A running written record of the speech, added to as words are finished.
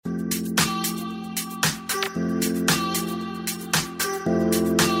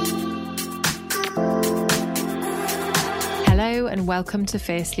and welcome to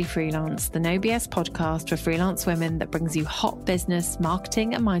Fiercely Freelance, the No BS podcast for freelance women that brings you hot business,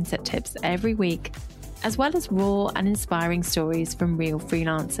 marketing and mindset tips every week, as well as raw and inspiring stories from real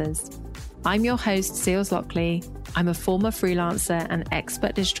freelancers. I'm your host, Seals Lockley. I'm a former freelancer and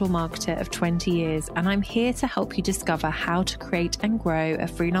expert digital marketer of 20 years, and I'm here to help you discover how to create and grow a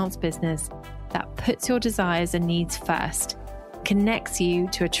freelance business that puts your desires and needs first, connects you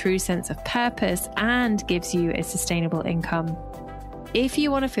to a true sense of purpose, and gives you a sustainable income. If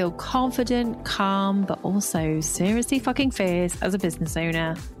you want to feel confident, calm, but also seriously fucking fierce as a business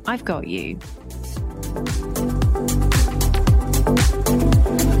owner, I've got you.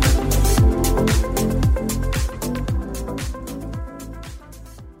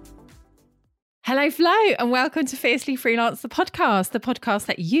 Hello, Flo, and welcome to Fiercely Freelance, the podcast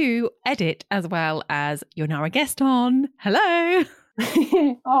that you edit as well as you're now a guest on. Hello.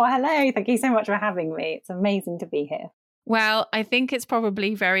 Oh, hello. Thank you so much for having me. It's amazing to be here. Well, I think it's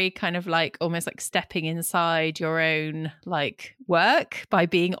probably very kind of like almost like stepping inside your own like work by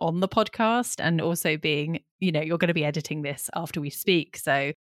being on the podcast and also being, you know, you're going to be editing this after we speak.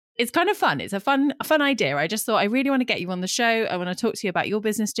 So it's kind of fun. It's a fun idea. I just thought I really want to get you on the show. I want to talk to you about your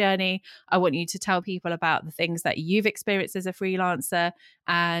business journey. I want you to tell people about the things that you've experienced as a freelancer,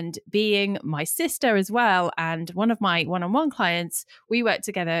 and being my sister as well. And one of my one-on-one clients, we've worked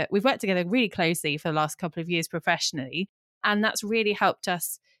together really closely for the last couple of years professionally. And that's really helped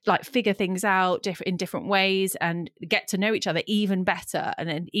us like figure things out in different ways and get to know each other even better and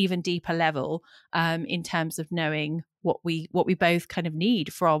an even deeper level in terms of knowing what we both kind of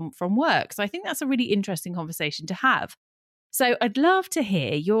need from work. So I think that's a really interesting conversation to have. So I'd love to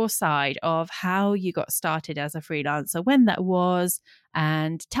hear your side of how you got started as a freelancer, when that was,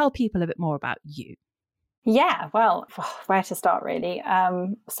 and tell people a bit more about you. Yeah, well, where to start really?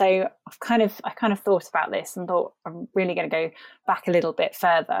 So I kind of thought about this and thought I'm really going to go back a little bit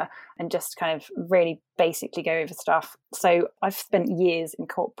further and just kind of really basically go over stuff. So I've spent years in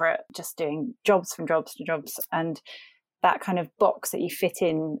corporate just doing jobs from jobs to jobs, and that kind of box that you fit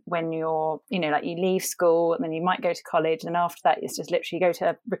in when you're, you know, like you leave school and then you might go to college, and after that it's just literally go to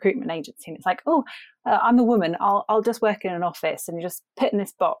a recruitment agency and it's like, I'm a woman, I'll just work in an office, and you just put in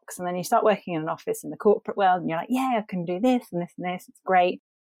this box, and then you start working in an office in the corporate world and you're like, yeah, I can do this and this and this, it's great.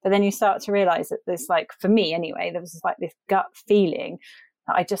 But then you start to realize that there's like, for me anyway, there was like this gut feeling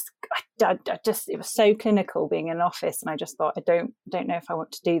that I just it was so clinical being in an office, and I just thought, I don't know if I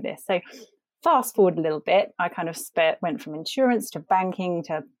want to do this. So fast forward a little bit, I kind of went from insurance to banking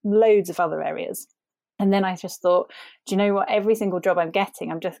to loads of other areas. And then I just thought, do you know what? Every single job I'm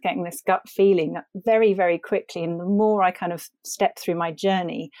just getting this gut feeling very, very quickly. And the more I kind of stepped through my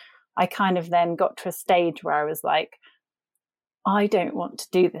journey, I kind of then got to a stage where I was like, I don't want to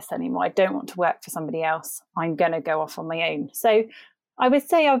do this anymore. I don't want to work for somebody else. I'm going to go off on my own. So I would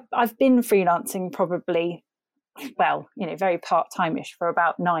say I've been freelancing probably, well, you know, very part-time-ish for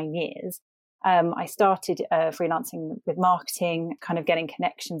about 9 years. I started freelancing with marketing, kind of getting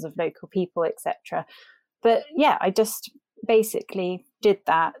connections of local people, etc. But yeah, I just basically did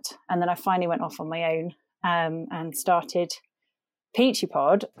that. And then I finally went off on my own and started Peachy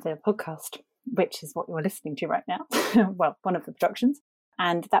Pod, the podcast, which is what you're listening to right now. Well, one of the productions.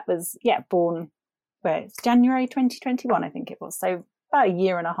 And that was, born, it's January 2021, I think it was. So about a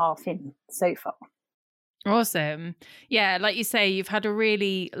year and a half in so far. Awesome. Yeah, like you say, you've had a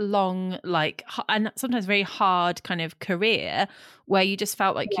really long, and sometimes very hard kind of career where you just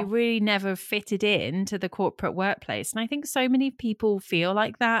felt like you really never fitted into the corporate workplace. And I think so many people feel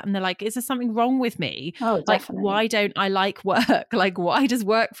like that, and they're like, is there something wrong with me? Oh, definitely. Like, why don't I like work? Like, why does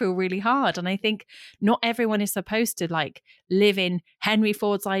work feel really hard? And I think not everyone is supposed to like live in Henry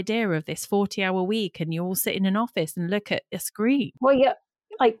Ford's idea of this 40-hour week and you all sit in an office and look at a screen. Well, yeah.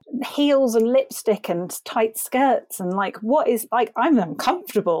 Like heels and lipstick and tight skirts, and like, what is, like, I'm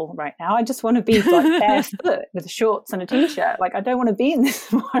uncomfortable right now. I just want to be like barefoot with shorts and a t-shirt. Like, I don't want to be in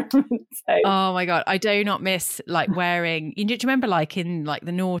this environment. So. Oh my God, I do not miss like wearing, do you remember like in like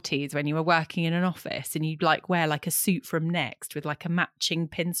the noughties when you were working in an office and you'd like wear like a suit from Next with like a matching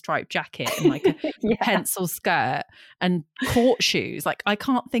pinstripe jacket and like a pencil skirt and court shoes? Like, I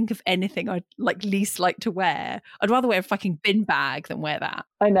can't think of anything I'd like least like to wear. I'd rather wear a fucking bin bag than wear that.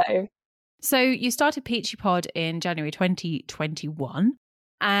 I know. So you started Peachy Pod in January 2021,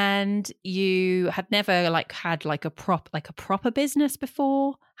 and you had never had a proper business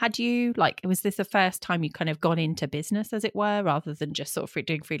before, had you? Like, was this the first time you kind of gone into business, as it were, rather than just sort of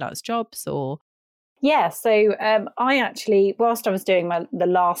doing freelance jobs, or? Yeah, so I actually, whilst I was doing the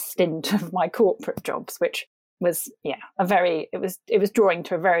last stint of my corporate jobs, which was it was drawing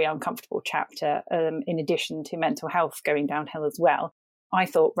to a very uncomfortable chapter, in addition to mental health going downhill as well. I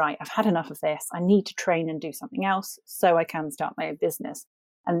thought, right, I've had enough of this. I need to train and do something else so I can start my own business.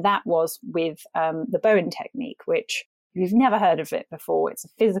 And that was with the Bowen technique, which, if you've never heard of it before, it's a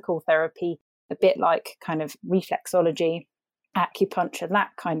physical therapy, a bit like kind of reflexology, acupuncture,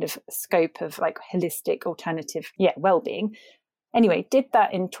 that kind of scope of like holistic alternative, well-being. Anyway, did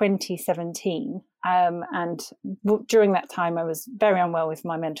that in 2017. And during that time, I was very unwell with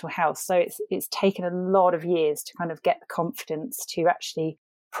my mental health. So it's taken a lot of years to kind of get the confidence to actually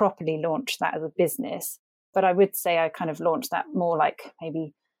properly launch that as a business. But I would say I kind of launched that more like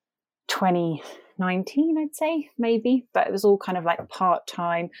maybe 2019, I'd say, maybe. But it was all kind of like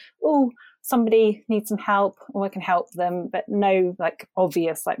part-time. Oh, somebody needs some help, or I can help them, but no like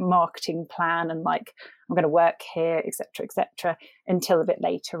obvious like marketing plan and like I'm going to work here, etc., until a bit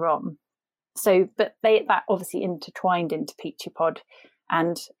later on. So, but that obviously intertwined into Peachy Pod,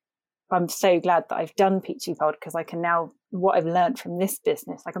 and I'm so glad that I've done Peachy Pod, because I can now, what I've learned from this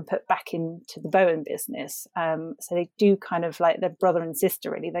business, I can put back into the Bowen business. So they do kind of like, they're brother and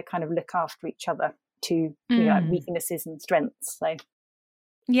sister really. They kind of look after each other to like weaknesses and strengths. So.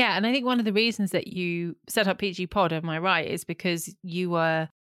 Yeah, and I think one of the reasons that you set up Peachy Pod, am I right, is because you were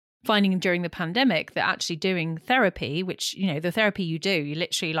finding during the pandemic that actually doing therapy, which, the therapy you do, you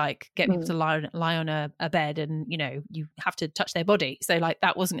literally like get people to lie on a bed and, you have to touch their body. So like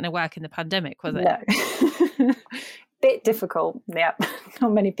that wasn't going to work in the pandemic, was it? No. Bit difficult. Yeah.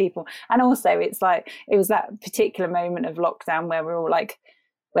 Not many people. And also it's like, it was that particular moment of lockdown where we're all like,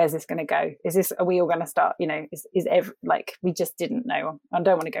 where's this going to go? Are we all going to start, we just didn't know. I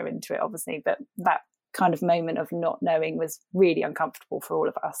don't want to go into it, obviously, but that kind of moment of not knowing was really uncomfortable for all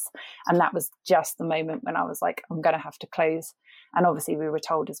of us. And that was just the moment when I was like, I'm going to have to close. And obviously we were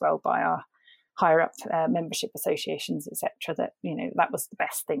told as well by our higher up membership associations, etc., that, that was the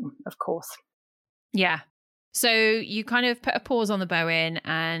best thing, of course. Yeah. So you kind of put a pause on the Bowen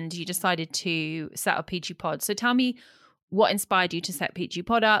and you decided to set up Peachy Pod. So tell me, what inspired you to set Peachy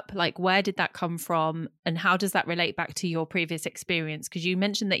Pod up? Like, where did that come from? And how does that relate back to your previous experience? Because you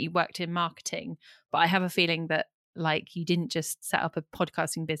mentioned that you worked in marketing, but I have a feeling that like you didn't just set up a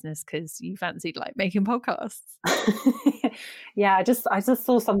podcasting business because you fancied like making podcasts. Yeah, I just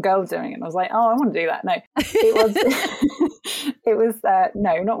saw some girl doing it and I was like, oh, I want to do that. No, it was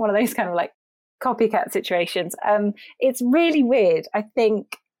no, not one of those kind of like copycat situations. It's really weird. I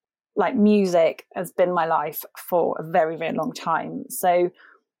think like music has been my life for a very, very long time. So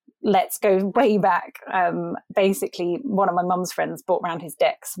let's go way back. Basically, one of my mum's friends brought around his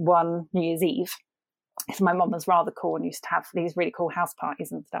decks one New Year's Eve. So my mum was rather cool and used to have these really cool house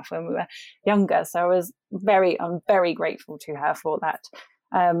parties and stuff when we were younger. So I'm very grateful to her for that.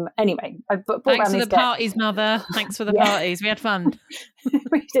 Anyway, I brought Thanks around for these the parties, Mother. Thanks for the parties. We had fun.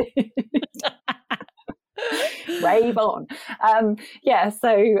 We did. Rave on.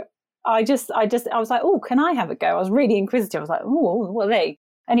 So I was like, oh, can I have a go? I was really inquisitive. I was like, oh, what are they?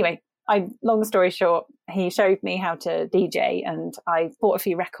 Anyway, long story short, he showed me how to DJ and I bought a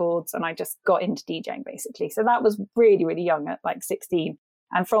few records and I just got into DJing basically. So that was really, really young at like 16.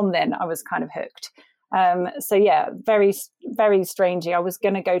 And from then I was kind of hooked. So yeah, very, very strangely, I was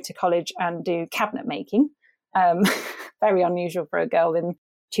going to go to college and do cabinet making. Very unusual for a girl in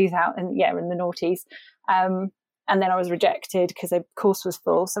 2000, in the noughties. And then I was rejected because the course was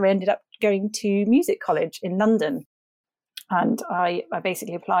full. So I ended up going to music college in London. And I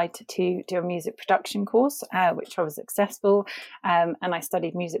basically applied to do a music production course, which I was successful. And I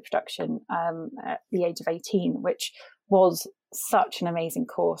studied music production at the age of 18, which was such an amazing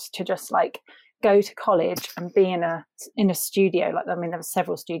course to just like go to college and be in a studio. There were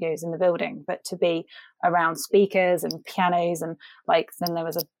several studios in the building, but to be around speakers and pianos and then there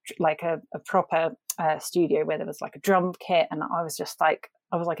was a proper studio where there was like a drum kit. And I was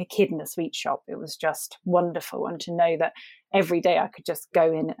like a kid in a sweet shop. It was just wonderful. And to know that every day I could just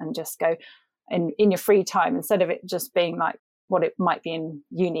go in and just go in your free time, instead of it just being like what it might be in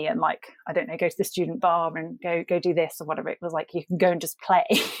uni and like, I don't know, go to the student bar and go do this or whatever. It was like, you can go and just play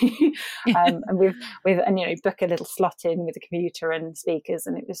and book a little slot in with a computer and speakers.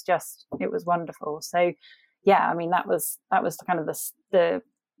 And it was wonderful. So yeah, I mean, that was kind of the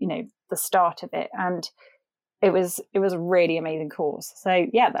start of it. And it was a really amazing course. So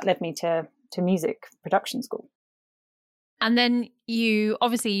yeah, that led me to music production school. And then you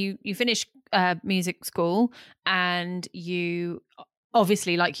obviously you finished music school, and you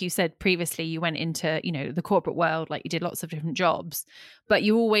obviously, like you said previously, you went into the corporate world, like you did lots of different jobs, but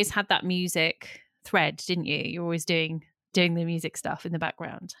you always had that music thread, didn't you? You're always doing the music stuff in the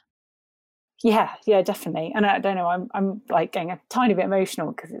background. Yeah, definitely. And I don't know, I'm like getting a tiny bit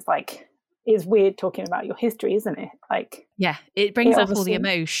emotional because it's like, it's weird talking about your history, isn't it? Like, yeah, it brings up all the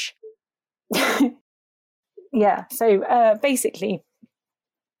emotion. Yeah. So basically,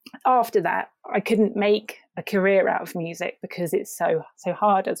 after that, I couldn't make a career out of music because it's so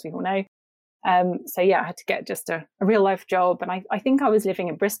hard, as we all know. So yeah, I had to get just a real life job, and I think I was living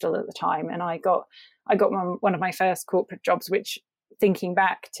in Bristol at the time, and I got one of my first corporate jobs, which, thinking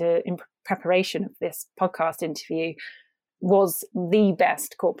back to in preparation of this podcast interview, was the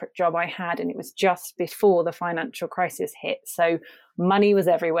best corporate job I had, and it was just before the financial crisis hit. So money was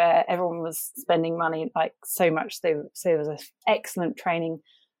everywhere. Everyone was spending money, like so much. So it was an excellent training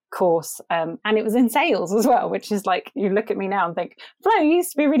course, and it was in sales as well, which is like, you look at me now and think, Flo, you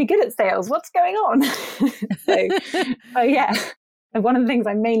used to be really good at sales. What's going on? so yeah. And one of the things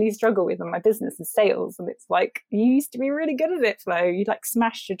I mainly struggle with in my business is sales. And it's like, you used to be really good at it, Flo. You like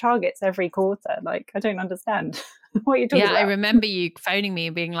smashed your targets every quarter. Like, I don't understand what you're talking about. I remember you phoning me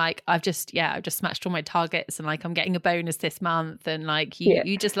and being like, I've just smashed all my targets, and like, I'm getting a bonus this month. And like,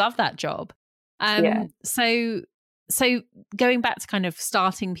 you just love that job. So going back to kind of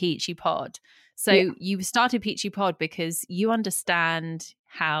starting Peachy Pod. So you started Peachy Pod because you understand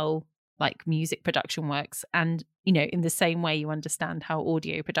how like music production works, and you know, in the same way you understand how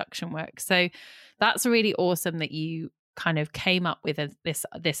audio production works. So that's really awesome that you kind of came up with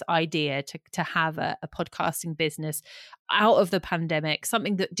this idea to have a podcasting business out of the pandemic,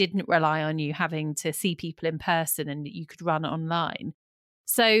 something that didn't rely on you having to see people in person, and you could run online.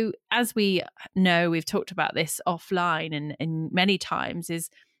 So as we know, we've talked about this offline and many times, is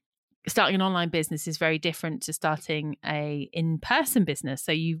starting an online business is very different to starting a in-person business.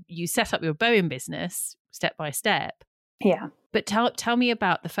 So you set up your Bowen business step by step. Yeah. But tell me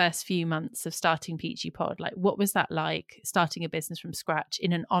about the first few months of starting Peachy Pod. Like, what was that like, starting a business from scratch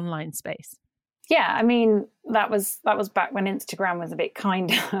in an online space? Yeah, I mean, that was back when Instagram was a bit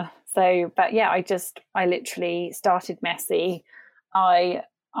kinder. So, but yeah, I literally started messy. I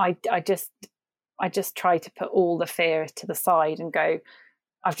just tried to put all the fear to the side and go,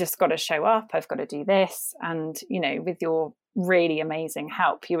 I've just got to show up. I've got to do this. And, you know, with your really amazing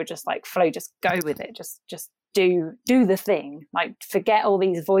help, you were just like, Flo, just go with it. Just do the thing. Like, forget all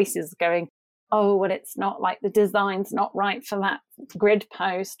these voices going, oh, well, it's not like the design's not right for that grid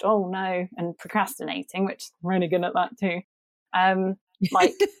post. Oh no. And procrastinating, which I'm really good at that too.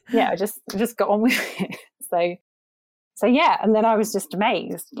 Like, yeah, I just got on with it. So yeah. And then I was just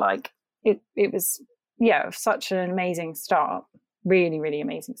amazed. Like it was, such an amazing start. Really, really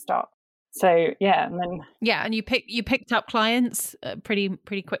amazing start. So yeah, and then and you picked up clients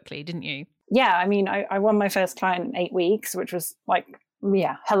pretty quickly, didn't you? Yeah, I mean, I won my first client in 8 weeks, which was like,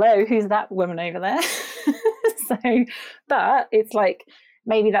 hello, who's that woman over there? So, but it's like,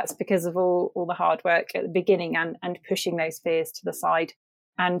 maybe that's because of all the hard work at the beginning and pushing those fears to the side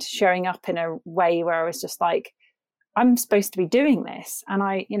and showing up in a way where I was just like, I'm supposed to be doing this. And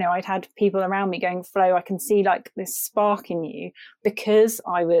I'd had people around me going, Flo, I can see like this spark in you, because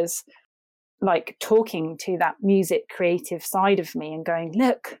I was like talking to that music creative side of me and going,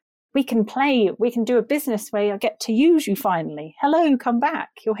 look, we can do a business where I get to use you finally. Hello, come back.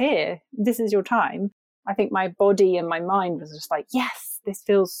 You're here. This is your time. I think my body and my mind was just like, yes, this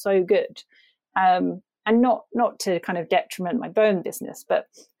feels so good. And not to kind of detriment my Bowen business, but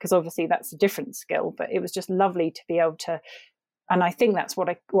because obviously that's a different skill, but it was just lovely to be able to, and I think that's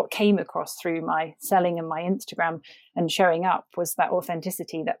what came across through my selling and my Instagram and showing up, was that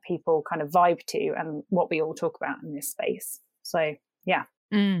authenticity that people kind of vibe to, and what we all talk about in this space. So yeah.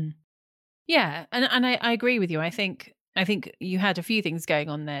 Yeah, and I agree with you. I think you had a few things going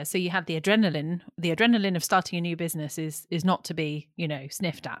on there. So you had the adrenaline of starting a new business is not to be,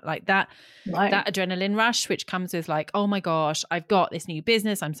 sniffed at, like that. Right. That adrenaline rush, which comes with like, oh my gosh, I've got this new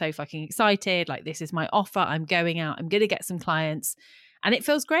business. I'm so fucking excited. Like, this is my offer. I'm going out. I'm going to get some clients, and it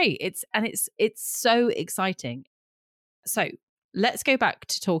feels great. It's so exciting. So let's go back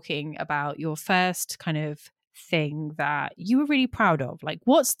to talking about your first kind of thing that you were really proud of. Like,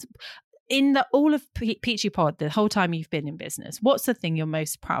 in all of Peachy Pod, the whole time you've been in business, what's the thing you're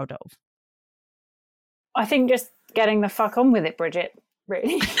most proud of? I think just getting the fuck on with it, Bridget,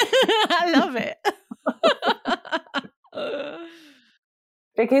 really. I love it.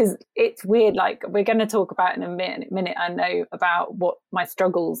 Because it's weird, like, we're going to talk about in a minute, I know, about what my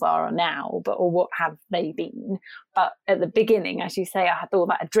struggles are now, or what have they been. But at the beginning, as you say, I had all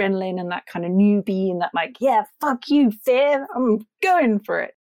that adrenaline and that kind of newbie and that like, yeah, fuck you, fear, I'm going for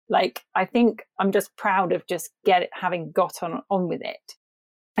it. Like, I think I'm just proud of just having got on with it.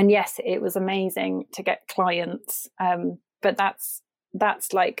 And yes, it was amazing to get clients. But that's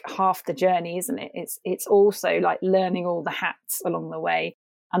that's like half the journey, isn't it? It's also like learning all the hats along the way,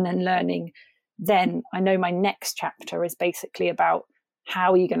 and then learning. Then I know my next chapter is basically about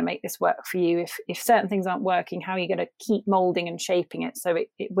how are you going to make this work for you? If certain things aren't working, how are you going to keep molding and shaping it so it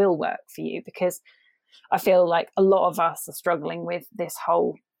will work for you? Because I feel like a lot of us are struggling with this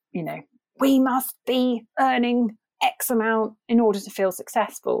whole, we must be earning X amount in order to feel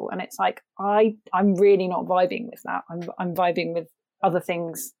successful. And it's like, I'm really not vibing with that. I'm vibing with other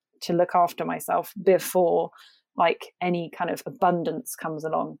things to look after myself before like any kind of abundance comes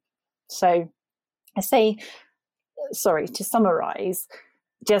along. So I say, sorry, to summarize,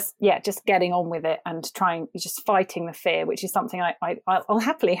 just getting on with it and just fighting the fear, which is something I'll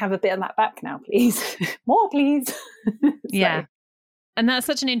happily have a bit of that back now, please. More, please. Yeah. And that's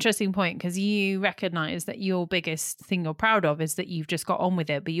such an interesting point, because you recognize that your biggest thing you're proud of is that you've just got on with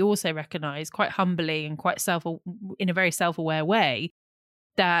it. But you also recognize quite humbly and quite in a very self-aware way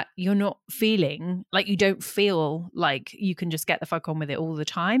that you're not feeling like, you don't feel like you can just get the fuck on with it all the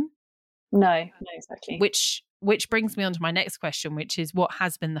time. No, exactly. Which brings me on to my next question, which is what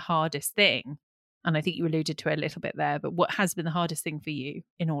has been the hardest thing? And I think you alluded to it a little bit there, but what has been the hardest thing for you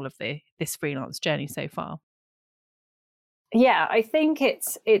in all of this freelance journey so far? Yeah, I think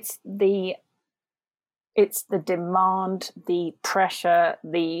it's the demand, the pressure,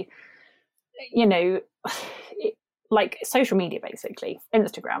 like social media, basically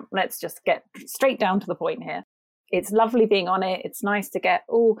Instagram. Let's just get straight down to the point here. It's lovely being on it. It's nice to get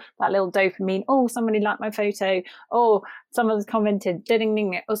that little dopamine. Somebody liked my photo. Someone's commented. Ding, ding,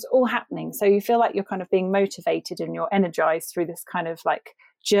 ding. It's all happening. So you feel like you're kind of being motivated and you're energized through this kind of like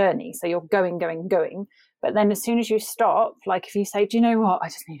journey. So you're going. But then as soon as you stop, like if you say, do you know what? I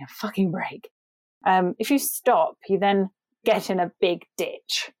just need a fucking break. If you stop, you then get in a big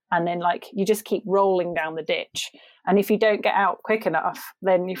ditch, and then like you just keep rolling down the ditch. And if you don't get out quick enough,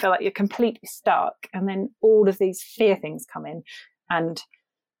 then you feel like you're completely stuck. And then all of these fear things come in. And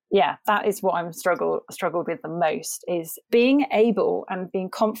yeah, that is what I'm struggled with the most, is being able and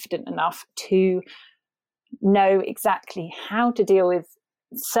being confident enough to know exactly how to deal with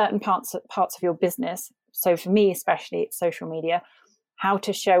certain parts of your business. So for me, especially, it's social media, how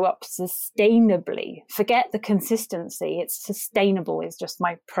to show up sustainably. Forget the consistency. It's sustainable is just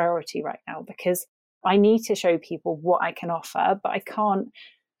my priority right now, because I need to show people what I can offer, but I can't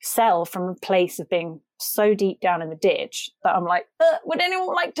sell from a place of being so deep down in the ditch that I'm like, would anyone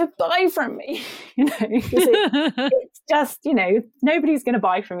like to buy from me? It's just, nobody's going to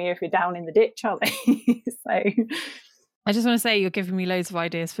buy from you if you're down in the ditch, are they? So I just want to say you're giving me loads of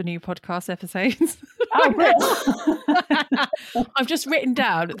ideas for new podcast episodes. I've just written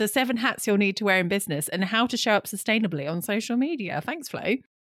down the 7 hats you'll need to wear in business and how to show up sustainably on social media. Thanks, Flo.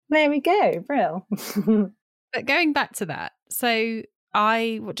 There we go, Brill. But going back to that, so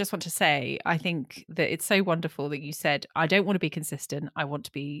I just want to say, I think that it's so wonderful that you said, I don't want to be consistent. I want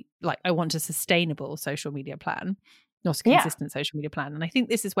a sustainable social media plan, not a consistent social media plan. And I think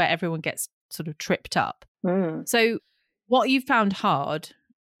this is where everyone gets sort of tripped up. So what you've found hard,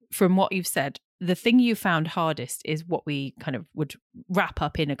 from what you've said, the thing you found hardest is what we kind of would wrap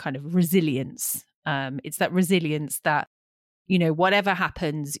up in a kind of resilience. It's that resilience that, whatever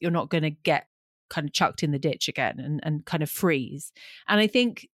happens, you're not going to get kind of chucked in the ditch again and kind of freeze. And I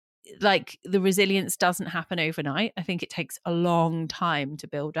think like the resilience doesn't happen overnight. I think it takes a long time to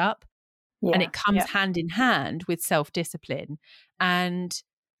build up, and it comes hand in hand with self-discipline. And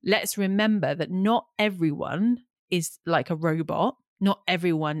let's remember that not everyone is like a robot. Not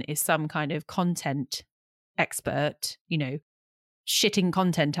everyone is some kind of content expert, shitting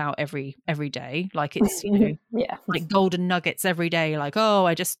content out every day. Like it's, like golden nuggets every day. Like,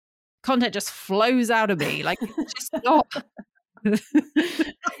 content just flows out of me. Like, it's just not.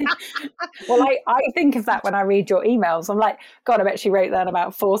 Well, I think of that when I read your emails. I'm like, God, I bet she wrote that in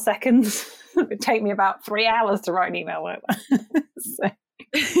about 4 seconds. It would take me about 3 hours to write an email like that.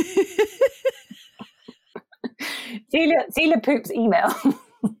 Celia poops email.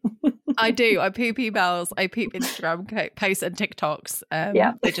 I do. I poop emails. I poop Instagram posts and TikToks.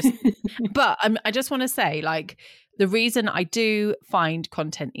 But I just want to say, like, the reason I do find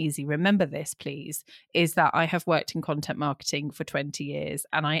content easy, remember this, please, is that I have worked in content marketing for 20 years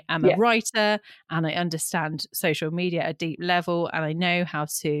and I am a writer and I understand social media at a deep level and I know how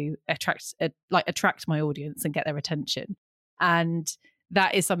to attract my audience and get their attention. And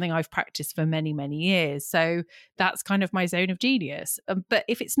that is something I've practiced for many, many years. So that's kind of my zone of genius. But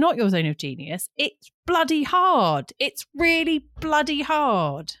if it's not your zone of genius, it's bloody hard. It's really bloody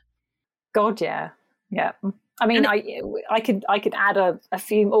hard. God, yeah. Yeah. I mean, I could add a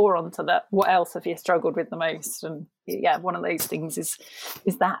few more onto that. What else have you struggled with the most? And yeah, one of those things is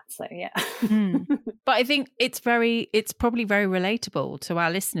that. So yeah. But I think it's probably very relatable to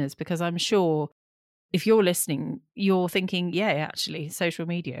our listeners, because I'm sure if you're listening, you're thinking, yeah, actually, social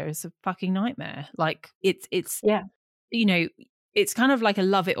media is a fucking nightmare. Like it's you know, it's kind of like a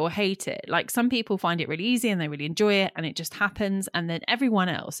love it or hate it. Like some people find it really easy and they really enjoy it and it just happens. And then everyone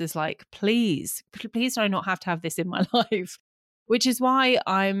else is like, please do I not have to have this in my life? Which is why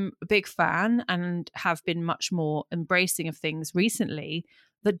I'm a big fan and have been much more embracing of things recently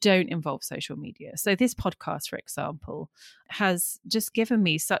that don't involve social media. So this podcast, for example, has just given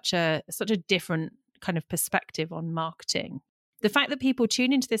me such a different kind of perspective on marketing. The fact that people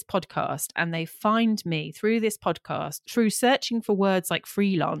tune into this podcast and they find me through this podcast, through searching for words like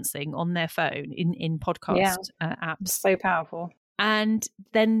freelancing on their phone in podcast apps. So powerful. And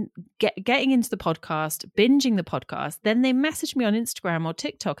then getting into the podcast, binging the podcast, then they message me on Instagram or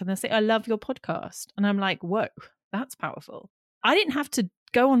TikTok and they say, I love your podcast. And I'm like, whoa, that's powerful. I didn't have to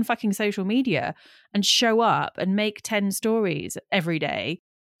go on fucking social media and show up and make 10 stories every day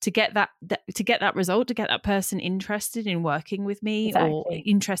to get that result, to get that person interested in working with me or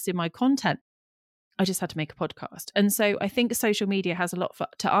interested in my content. I just had to make a podcast. And so I think social media has a lot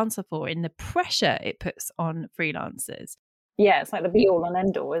to answer for in the pressure it puts on freelancers. Yeah, it's like the be all and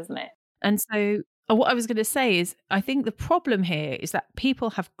end all, isn't it? And so what I was going to say is, I think the problem here is that people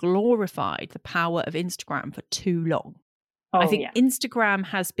have glorified the power of Instagram for too long. I think Instagram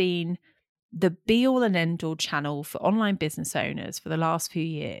has been the be all and end all channel for online business owners for the last few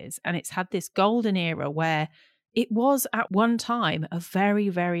years. And it's had this golden era where it was at one time a very,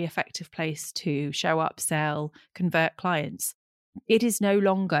 very effective place to show up, sell, convert clients. It is no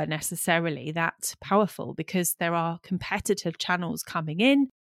longer necessarily that powerful because there are competitive channels coming in,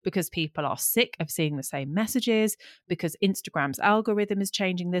 because people are sick of seeing the same messages, because Instagram's algorithm is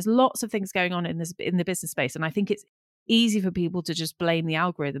changing. There's lots of things going on in the business space. And I think it's easy for people to just blame the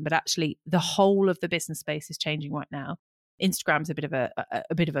algorithm, but actually the whole of the business space is changing right now. Instagram's a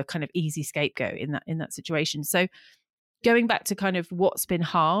bit of a kind of easy scapegoat in that situation. So going back to kind of what's been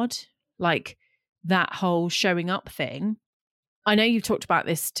hard, like that whole showing up thing. I know you've talked about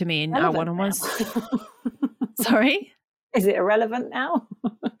this to me in our one-on-ones. Sorry? Is it irrelevant now?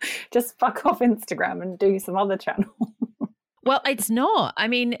 Just fuck off Instagram and do some other channel. Well, it's not. I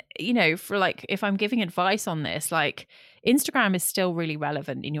mean, for like, if I'm giving advice on this, like Instagram is still really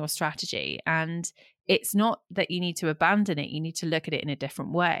relevant in your strategy. And it's not that you need to abandon it. You need to look at it in a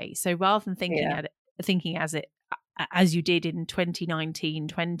different way. So rather than thinking as you did in 2019,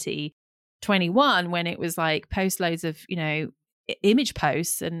 2021, when it was like post loads of, image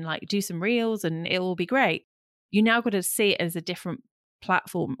posts and like do some reels and it'll all be great. You now got to see it as a different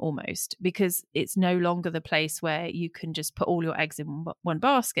platform almost, because it's no longer the place where you can just put all your eggs in one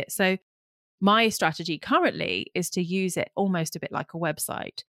basket. So my strategy currently is to use it almost a bit like a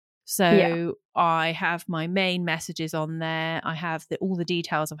website. So I have my main messages on there. I have all the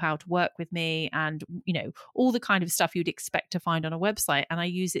details of how to work with me and, all the kind of stuff you'd expect to find on a website. And I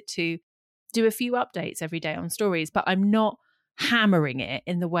use it to do a few updates every day on stories, but I'm not hammering it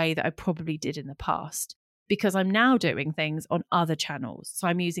in the way that I probably did in the past, because I'm now doing things on other channels. So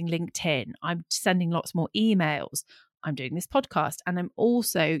I'm using LinkedIn. I'm sending lots more emails. I'm doing this podcast, and I'm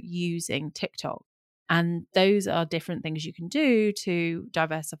also using TikTok. And those are different things you can do to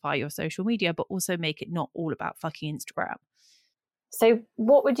diversify your social media, but also make it not all about fucking Instagram. So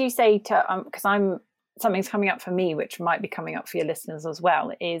what would you say to, because something's coming up for me, which might be coming up for your listeners as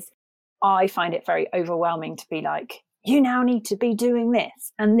well, is I find it very overwhelming to be like, you now need to be doing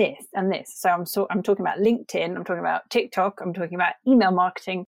this and this and this. So I'm talking about LinkedIn, I'm talking about TikTok, I'm talking about email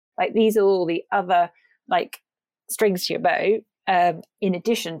marketing. Like these are all the other like strings to your bow, in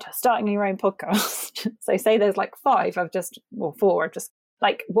addition to starting your own podcast. So say there's like 4, I've just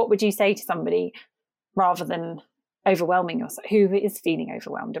like, what would you say to somebody rather than overwhelming yourself, who is feeling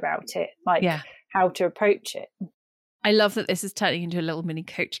overwhelmed about it, like how to approach it? I love that this is turning into a little mini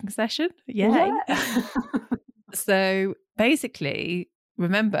coaching session. Yay. Yeah. So basically,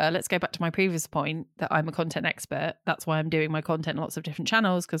 remember, let's go back to my previous point that I'm a content expert. That's why I'm doing my content in lots of different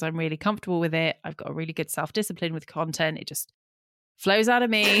channels, because I'm really comfortable with it. I've got a really good self-discipline with content. It just flows out of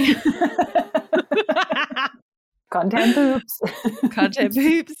me. Content poops. Content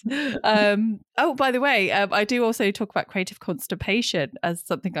poops. Oh, by the way, I do also talk about creative constipation as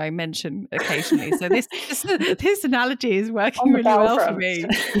something I mention occasionally. So this analogy is working really well for me.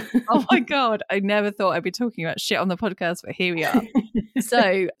 Oh my God. I never thought I'd be talking about shit on the podcast, but here we are.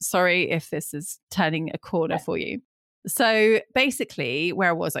 So sorry if this is turning a corner for you. So basically,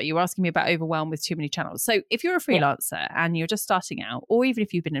 where was I? You were asking me about overwhelm with too many channels. So if you're a freelancer and you're just starting out, or even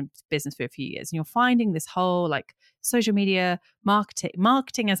if you've been in business for a few years and you're finding this whole like social media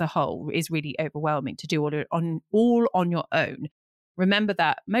marketing as a whole is really overwhelming to do all on your own. Remember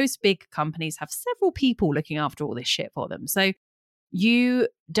that most big companies have several people looking after all this shit for them. So you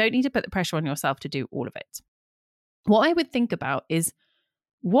don't need to put the pressure on yourself to do all of it. What I would think about is,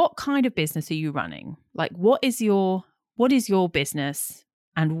 what kind of business are you running? Like, what is your business,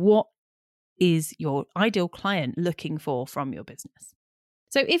 and what is your ideal client looking for from your business?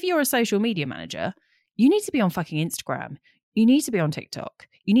 So if you're a social media manager, you need to be on fucking Instagram. You need to be on TikTok.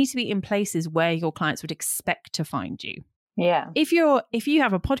 You need to be in places where your clients would expect to find you. Yeah. If you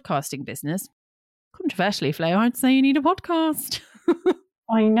have a podcasting business, controversially, Flo, I'd say you need a podcast.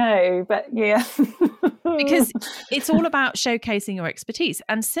 I know, but yeah. Because it's all about showcasing your expertise.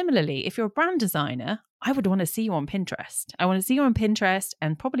 And similarly, if you're a brand designer, I would want to see you on Pinterest. I want to see you on Pinterest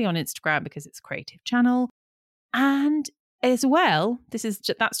and probably on Instagram because it's a creative channel. And as well,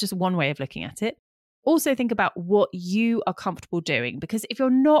 that's just one way of looking at it. Also think about what you are comfortable doing, because if you're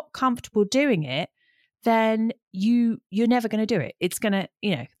not comfortable doing it, then you're never going to do it. It's going to,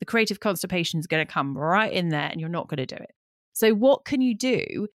 the creative constipation is going to come right in there and you're not going to do it. So what can you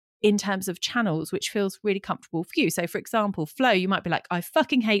do in terms of channels which feels really comfortable for you? So for example, Flo, you might be like, I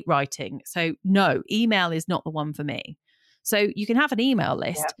fucking hate writing. So no, email is not the one for me. So you can have an email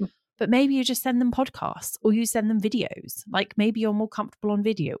list, but maybe you just send them podcasts or you send them videos. Like maybe you're more comfortable on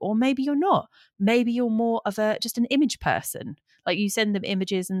video, or maybe you're not. Maybe you're more of just an image person. Like you send them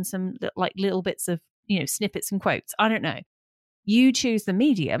images and some like little bits of, snippets and quotes. I don't know. You choose the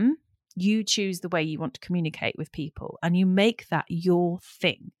medium, you choose the way you want to communicate with people, and you make that your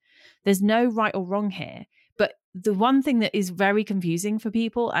thing. There's no right or wrong here. But the one thing that is very confusing for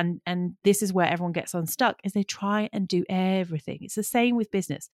people, and this is where everyone gets unstuck, is they try and do everything. It's the same with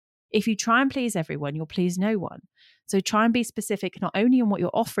business. If you try and please everyone, you'll please no one. So try and be specific, not only on what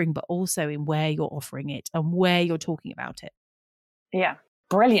you're offering, but also in where you're offering it and where you're talking about it. Yeah.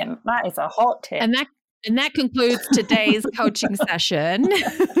 Brilliant. That is a hot tip. And that concludes today's coaching session.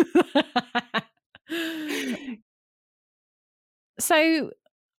 So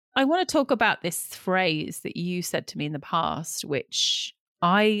I want to talk about this phrase that you said to me in the past, which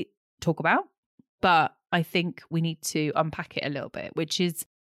I talk about, but I think we need to unpack it a little bit, which is,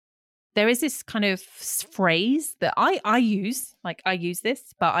 there is this kind of phrase that I use, like I use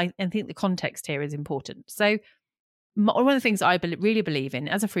this, but I think the context here is important. So one of the things I really believe in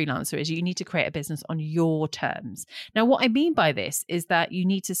as a freelancer is you need to create a business on your terms. Now, what I mean by this is that you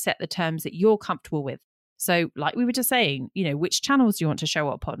need to set the terms that you're comfortable with. So like we were just saying, which channels do you want to show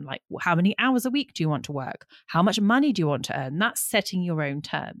up on? Like how many hours a week do you want to work? How much money do you want to earn? That's setting your own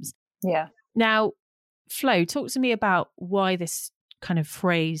terms. Yeah. Now, Flo, talk to me about why this kind of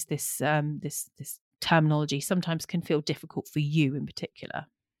phrase, this terminology sometimes can feel difficult for you in particular.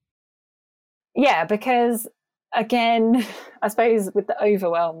 Yeah, because again, I suppose with the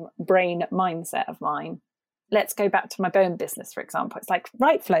overwhelm brain mindset of mine, let's go back to my bone business, for example. It's like,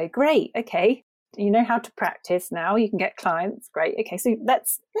 right, Flo, great. Okay. You know how to practice now. You can get clients. Great. Okay. So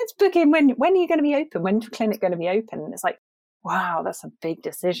let's book in. When are you going to be open? When's the clinic going to be open? And it's like, wow, that's a big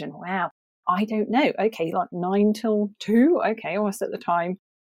decision. Wow. I don't know. Okay. Like 9 till 2. Okay. Almost at the time.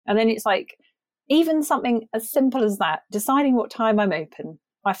 And then it's like, even something as simple as that, deciding what time I'm open,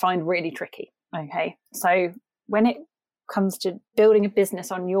 I find really tricky. Okay. So when it comes to building a business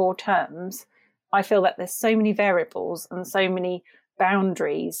on your terms, I feel that there's so many variables and so many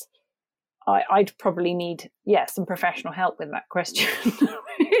boundaries. I'd probably need, some professional help with that question.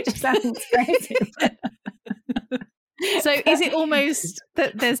 It sounds crazy. So is it almost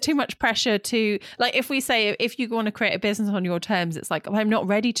that there's too much pressure to, like, if we say, if you want to create a business on your terms, it's like, I'm not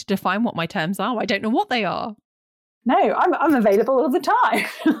ready to define what my terms are. I don't know what they are. No, I'm available all the time.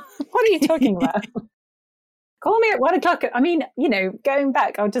 What are you talking about? Call me at 1 o'clock. I mean, going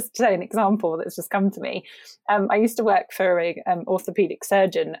back, I'll just say an example that's just come to me. I used to work for an orthopedic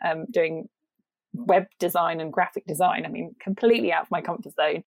surgeon doing web design and graphic design. I mean, completely out of my comfort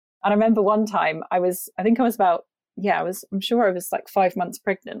zone. And I remember one time I'm sure I was like 5 months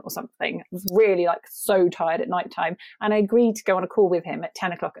pregnant or something. I was really like so tired at nighttime. And I agreed to go on a call with him at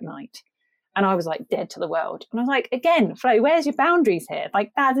 10 o'clock at night. And I was like dead to the world. And I was like, again, Flo, where's your boundaries here?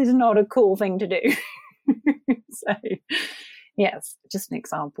 Like, that is not a cool thing to do. So, yes, just an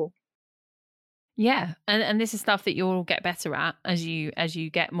example. Yeah, and this is stuff that you'll get better at as you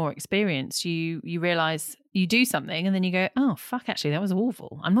get more experience. You realize you do something and then you go, oh fuck, actually that was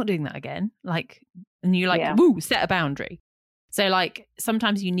awful. I'm not doing that again. Like, and you like, woo, set a boundary. So like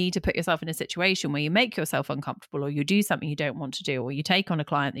sometimes you need to put yourself in a situation where you make yourself uncomfortable, or you do something you don't want to do, or you take on a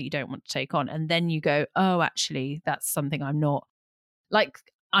client that you don't want to take on. And then you go, oh, actually, that's something I'm not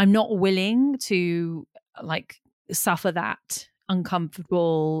willing to like suffer that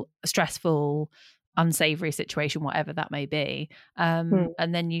uncomfortable, stressful, unsavory situation, whatever that may be. And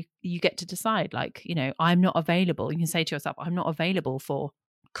then you get to decide, like, you know, I'm not available. You can say to yourself, I'm not available for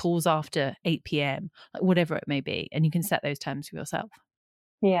calls after 8 p.m, like whatever it may be. And you can set those terms for yourself.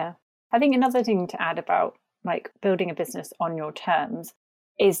 Yeah. I think another thing to add about like building a business on your terms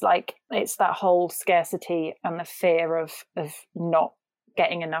is like, it's that whole scarcity and the fear of not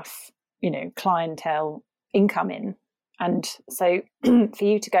getting enough, you know, clientele income in. And so for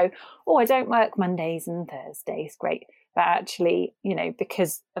you to go, oh, I don't work Mondays and Thursdays, great. But actually, you know,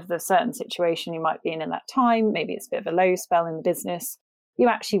 because of the certain situation you might be in that time, maybe it's a bit of a low spell in the business, you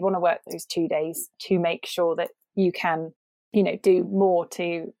actually want to work those 2 days to make sure that you can, you know, do more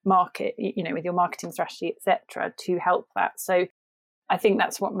to market, you know, with your marketing strategy, etc., to help that. So I think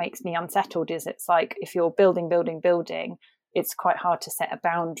that's what makes me unsettled, is it's like if you're building, it's quite hard to set a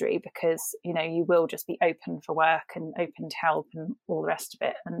boundary, because, you know, you will just be open for work and open to help and all the rest of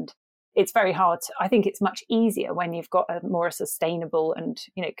it. And it's very hard I think it's much easier when you've got a more sustainable and,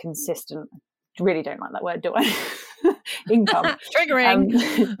 you know, consistent, really don't like that word, do I? Income. Triggering.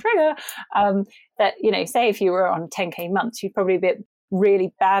 Trigger. That, you know, say if you were on 10K months, you'd probably be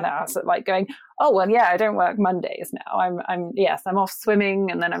really badass at like going, oh, well, yeah, I don't work Mondays now. I'm off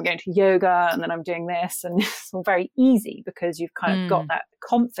swimming, and then I'm going to yoga, and then I'm doing this, and it's all very easy because you've kind of got that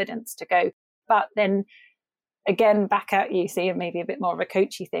confidence to go. But then again, back at you, see, maybe a bit more of a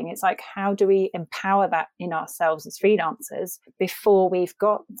coachy thing. It's like, how do we empower that in ourselves as freelancers before we've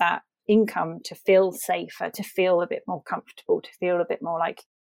got that income to feel safer, to feel a bit more comfortable, to feel a bit more like,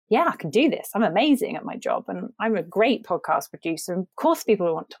 yeah, I can do this. I'm amazing at my job, and I'm a great podcast producer. And of course, people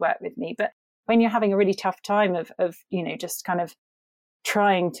will want to work with me. But when you're having a really tough time of you know, just kind of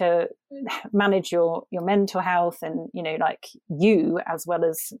trying to manage your mental health and, you know, like you as well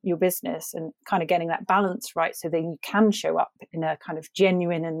as your business, and kind of getting that balance right so that you can show up in a kind of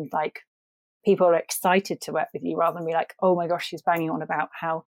genuine and like people are excited to work with you, rather than be like, oh my gosh, she's banging on about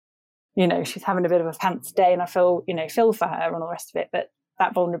how, you know, she's having a bit of a pants day and I feel for her and all the rest of it. But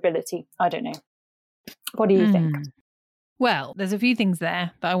that vulnerability, I don't know. What do you think? Well, there's a few things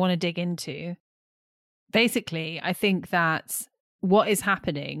there that I want to dig into. Basically, I think that what is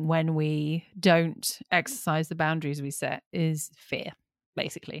happening when we don't exercise the boundaries we set is fear,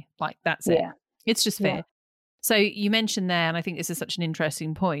 basically. Like, that's it. It's just fear. Yeah. So you mentioned there, and I think this is such an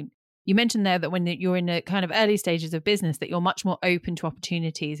interesting point, you mentioned there that when you're in a kind of early stages of business, that you're much more open to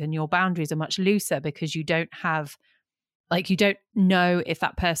opportunities and your boundaries are much looser, because you don't have, like, you don't know if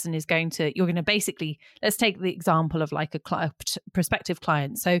that person is going to, you're going to basically, let's take the example of like a prospective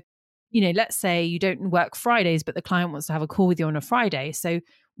client. So, you know, let's say you don't work Fridays, but the client wants to have a call with you on a Friday. So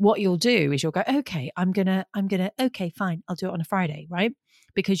what you'll do is you'll go, okay, okay, fine, I'll do it on a Friday, right?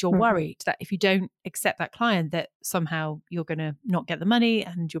 Because you're worried that if you don't accept that client, that somehow you're going to not get the money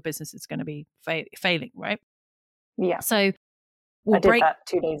and your business is going to be failing, right? Yeah. So I did that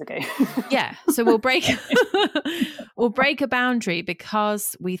 2 days ago. Yeah. So we'll break a boundary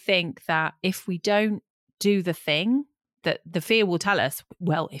because we think that if we don't do the thing, that the fear will tell us,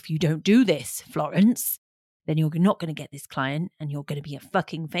 well, if you don't do this, Florence, then you're not going to get this client and you're going to be a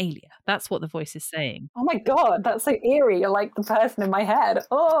fucking failure. That's what the voice is saying. Oh my God, that's so eerie. You're like the person in my head.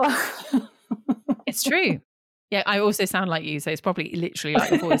 Oh. It's true. Yeah, I also sound like you, so it's probably literally like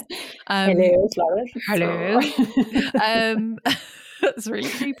the voice. Hello, Florence. Hello. That's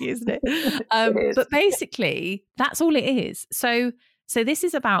really creepy, isn't it? It is. But basically, that's all it is. So this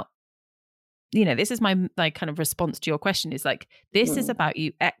is about, you know, this is my like kind of response to your question, is like, this is about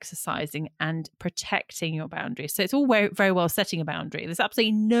you exercising and protecting your boundaries. So it's all very, very well setting a boundary. There's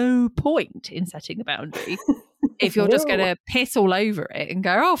absolutely no point in setting a boundary if you're just going to piss all over it and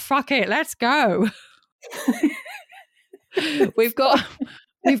go, oh, fuck it, let's go. We've got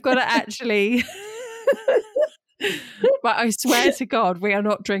to actually but I swear to God, we are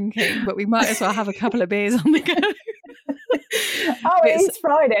not drinking, but we might as well have a couple of beers on the go. It's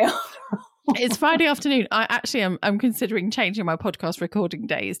Friday. It's Friday afternoon. I'm considering changing my podcast recording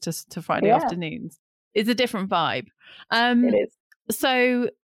days to Friday afternoons. It's a different vibe. It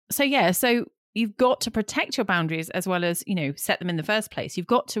is. So you've got to protect your boundaries as well as, you know, set them in the first place. You've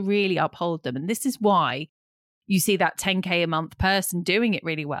got to really uphold them. And this is why you see that 10K a month person doing it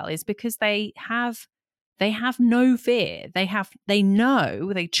really well, is because they have no fear.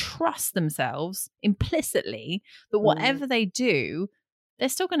 They trust themselves implicitly that whatever they do, they're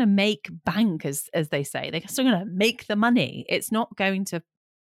still going to make bank, as they say. They're still going to make the money. It's not going to,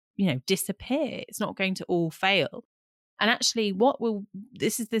 disappear. It's not going to all fail. And actually,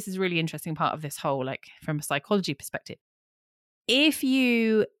 this is a really interesting part of this whole, like, from a psychology perspective. If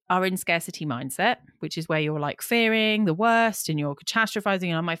you are in scarcity mindset, which is where you're like fearing the worst and you're catastrophizing,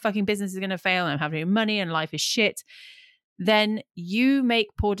 and my fucking business is going to fail and I'm having no money and life is shit, then you make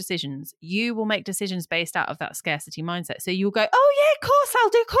poor decisions. You will make decisions based out of that scarcity mindset. So you'll go, oh yeah, of course, I'll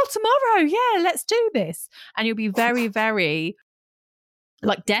do a call tomorrow. Yeah, let's do this. And you'll be very, very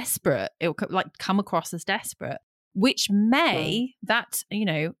like desperate. It'll like come across as desperate, which may,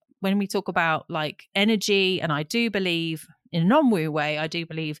 when we talk about like energy, and I do believe in a non-woo way, I do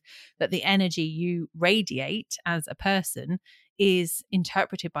believe that the energy you radiate as a person is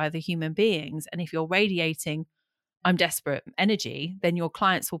interpreted by the human beings. And if you're radiating I'm desperate energy, then your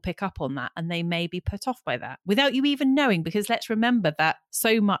clients will pick up on that and they may be put off by that without you even knowing, because let's remember that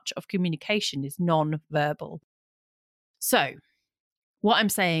so much of communication is non-verbal. So what I'm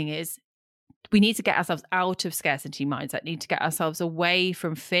saying is we need to get ourselves out of scarcity mindset, need to get ourselves away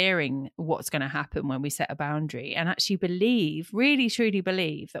from fearing what's going to happen when we set a boundary, and actually believe, really truly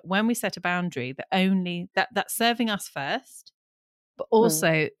believe, that when we set a boundary, that's serving us first. But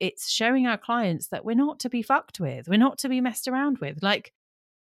also it's showing our clients that we're not to be fucked with. We're not to be messed around with. Like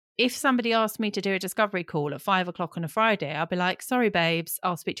if somebody asked me to do a discovery call at 5:00 on a Friday, I'll be like, sorry, babes,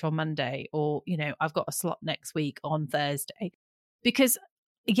 I'll speak to you on Monday. Or, I've got a slot next week on Thursday. Because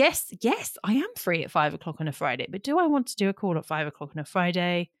yes, I am free at 5:00 on a Friday. But do I want to do a call at 5:00 on a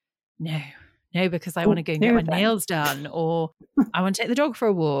Friday? No, because I want to go and get my nails done, or I want to take the dog for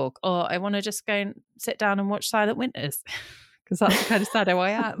a walk, or I want to just go and sit down and watch Silent Winters. Because that's the kind of shadow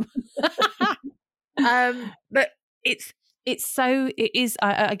I am. But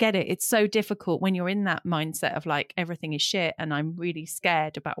I get it. It's so difficult when you're in that mindset of like, everything is shit and I'm really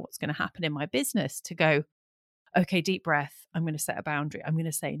scared about what's going to happen in my business, to go, okay, deep breath. I'm going to set a boundary. I'm going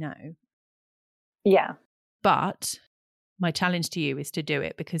to say no. Yeah. But my challenge to you is to do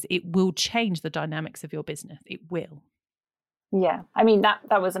it, because it will change the dynamics of your business. It will. Yeah. I mean, that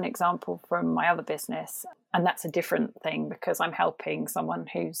was an example from my other business. And that's a different thing, because I'm helping someone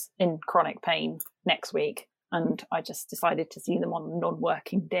who's in chronic pain next week. And I just decided to see them on a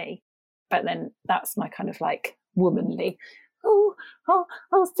non-working day. But then that's my kind of like womanly,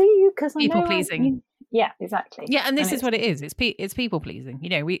 I'll see you because I know people pleasing. Yeah, exactly. Yeah, and this is what it is. It's people pleasing.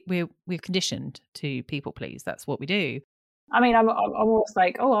 We're conditioned to people please. That's what we do. I mean, I'm almost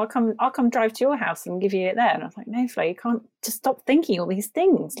like, I'll come drive to your house and give you it there. And I was like, no, Flo, you can't just stop thinking all these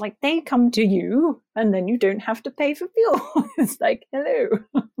things. Like, they come to you and then you don't have to pay for fuel. It's like, hello.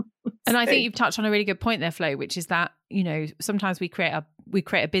 And I think you've touched on a really good point there, Flo, which is that, sometimes we create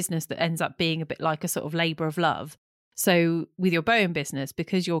a business that ends up being a bit like a sort of labor of love. So with your Bowen business,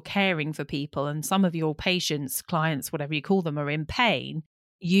 because you're caring for people and some of your patients, clients, whatever you call them, are in pain,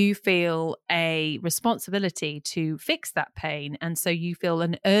 you feel a responsibility to fix that pain. And so you feel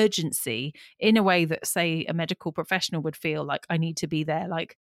an urgency in a way that, say, a medical professional would feel like, I need to be there,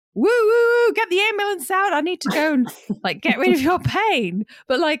 like, woo, woo, woo, get the ambulance out. I need to go and like get rid of your pain.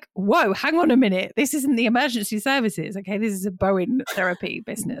 But like, whoa, hang on a minute. This isn't the emergency services. Okay, this is a Bowen therapy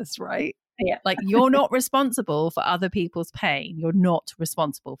business, right? Yeah. Like, you're not responsible for other people's pain. You're not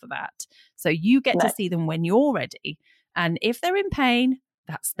responsible for that. So you get to see them when you're ready. And if they're in pain,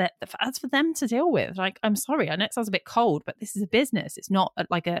 that's for them to deal with. Like, I'm sorry, I know it sounds a bit cold, but this is a business. It's not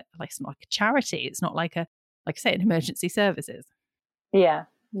like a charity. It's not like I say, an emergency services. Yeah.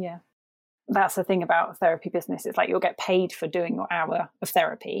 That's the thing about a therapy business. It's like you'll get paid for doing your hour of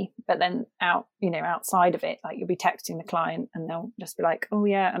therapy, but then outside of it, like, you'll be texting the client and they'll just be like, oh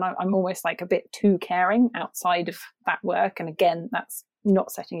yeah. And I'm almost like a bit too caring outside of that work. And again, that's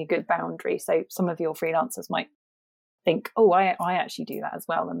not setting a good boundary. So some of your freelancers might think, oh, I actually do that as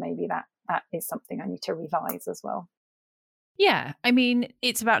well. And maybe that is something I need to revise as well. Yeah. I mean,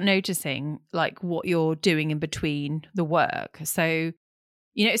 it's about noticing like what you're doing in between the work. So,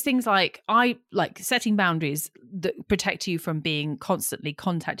 it's things like setting boundaries that protect you from being constantly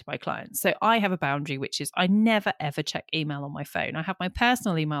contacted by clients. So I have a boundary, which is I never, ever check email on my phone. I have my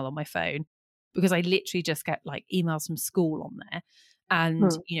personal email on my phone because I literally just get like emails from school on there and,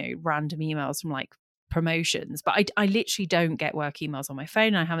 random emails from like promotions. But I literally don't get work emails on my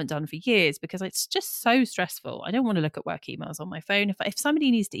phone. I haven't done for years because it's just so stressful. I don't want to look at work emails on my phone. If somebody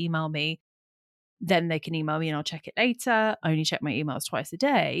needs to email me, then they can email me and I'll check it later. I only check my emails twice a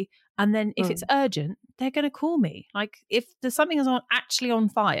day. And then if it's urgent, they're going to call me. Like, if there's something is actually on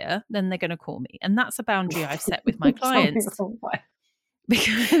fire, then they're going to call me. And that's a boundary I've set with my clients.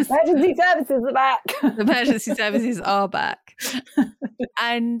 because emergency services are back. The emergency services are back.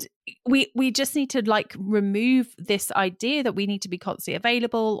 And we just need to like remove this idea that we need to be constantly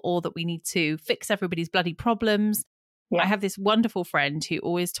available or that we need to fix everybody's bloody problems. I have this wonderful friend who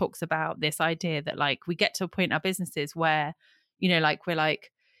always talks about this idea that like we get to a point in our businesses where, you know, like we're like,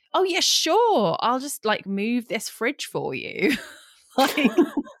 oh yeah, sure, I'll just like move this fridge for you.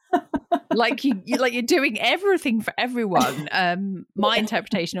 like you're doing everything for everyone. My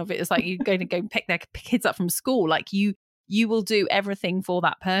interpretation of it is like you're going to go pick their kids up from school. Like you will do everything for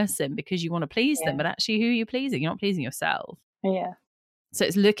that person because you want to please them, but actually who are you pleasing? You're not pleasing yourself. Yeah. So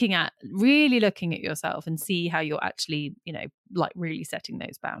it's really looking at yourself and see how you're actually, you know, like really setting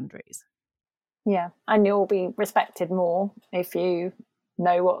those boundaries. Yeah. And you'll be respected more if you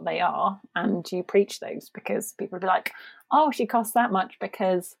know what they are and you preach those, because people will be like, oh, she costs that much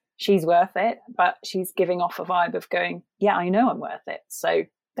because she's worth it, but she's giving off a vibe of going, yeah, I know I'm worth it. So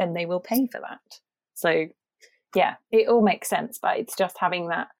then they will pay for that. So yeah, it all makes sense, but it's just having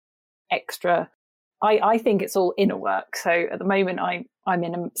that extra. I think it's all inner work. So at the moment, I'm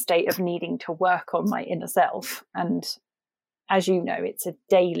in a state of needing to work on my inner self. And as you know, it's a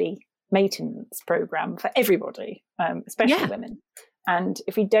daily maintenance program for everybody, especially women. And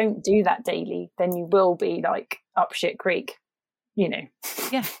if we don't do that daily, then you will be like up shit creek, you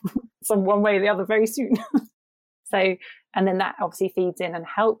know, some one way or the other very soon. So, and then that obviously feeds in and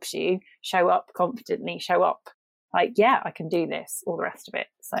helps you show up confidently, show up like, yeah, I can do this, all the rest of it.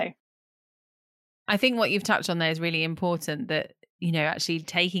 So I think what you've touched on there is really important, that, you know, actually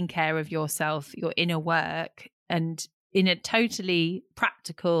taking care of yourself, your inner work, and in a totally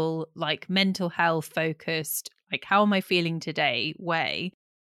practical, like mental health focused, like how am I feeling today way,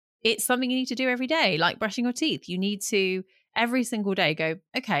 it's something you need to do every day, like brushing your teeth. You need to every single day go,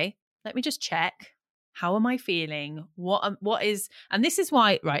 okay, let me just check. How am I feeling? What is, and this is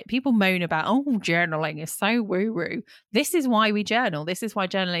why, right, people moan about, oh, journaling is so woo-woo. This is why we journal. This is why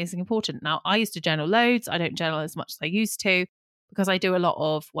journaling is important. Now, I used to journal loads. I don't journal as much as I used to because I do a lot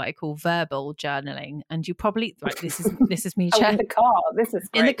of what I call verbal journaling. And you probably, right, this is me. In the car. This is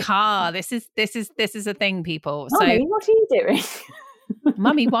great. In the car. This is a thing, people. Mummy, so, what are you doing?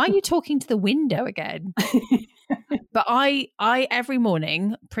 Mummy, why are you talking to the window again? But I every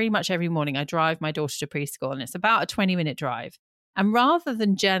morning, pretty much every morning, I drive my daughter to preschool, and it's about a 20-minute drive. And rather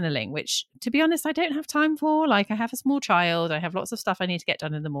than journaling, which to be honest, I don't have time for, like I have a small child, I have lots of stuff I need to get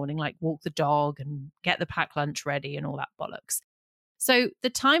done in the morning, like walk the dog and get the packed lunch ready and all that bollocks. So the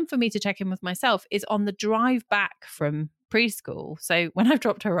time for me to check in with myself is on the drive back from preschool. So when I've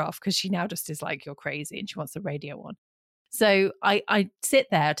dropped her off, because she now just is like, you're crazy, and she wants the radio on. So I sit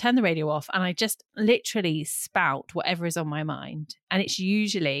there, turn the radio off, and I just literally spout whatever is on my mind. And it's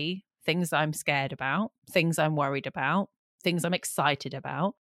usually things I'm scared about, things I'm worried about, things I'm excited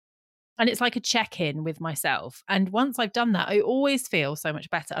about. And it's like a check-in with myself. And once I've done that, I always feel so much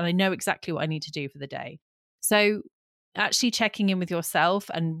better, and I know exactly what I need to do for the day. So actually checking in with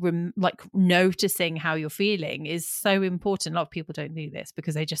yourself and like noticing how you're feeling is so important. A lot of people don't do this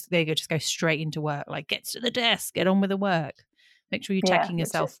because they just go straight into work, like get to the desk, get on with the work. Make sure you're checking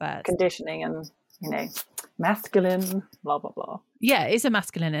yourself first. Conditioning and, you know, masculine, blah, blah, blah. Yeah, it's a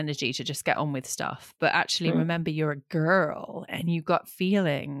masculine energy to just get on with stuff. But actually remember, you're a girl and you've got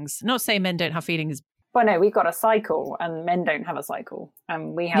feelings. Not saying men don't have feelings. Well, no, we've got a cycle and men don't have a cycle.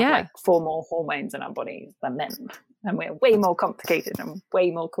 And we have like 4 more hormones in our bodies than men. And we're way more complicated and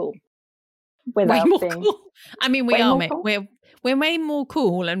way more cool. Way more cool. I mean, we are, mate. Cool? We're way more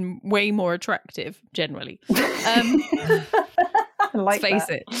cool and way more attractive, generally. Like let's face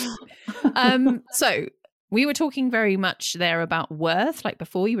it. So we were talking very much there about worth. Like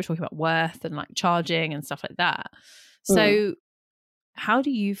before, you were talking about worth and like charging and stuff like that. So how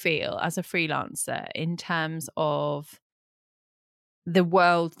do you feel as a freelancer in terms of the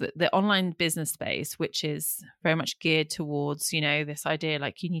world, the online business space, which is very much geared towards, you know, this idea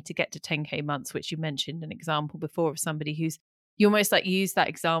like you need to get to 10K months, which you mentioned an example before of somebody who's, you almost like use that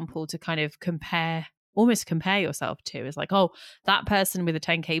example to kind of compare yourself to. It's like, oh, that person with a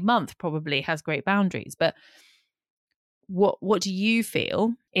 10K month probably has great boundaries. But what do you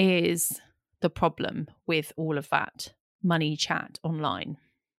feel is the problem with all of that money chat online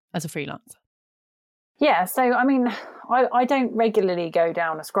as a freelancer? Yeah, so I mean, I don't regularly go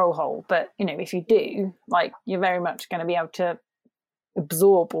down a scroll hole, but you know, if you do, like, you're very much going to be able to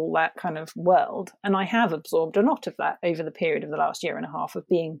absorb all that kind of world. And I have absorbed a lot of that over the period of the last year and a half of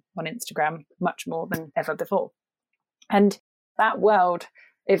being on Instagram, much more than ever before. And that world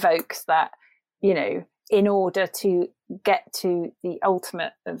evokes that, you know, in order to get to the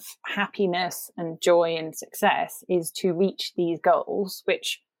ultimate of happiness and joy and success is to reach these goals,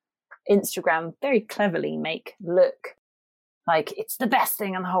 which Instagram very cleverly make look like it's the best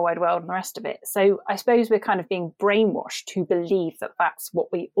thing in the whole wide world and the rest of it. So I suppose we're kind of being brainwashed to believe that that's what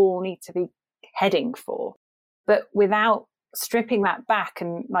we all need to be heading for. But without stripping that back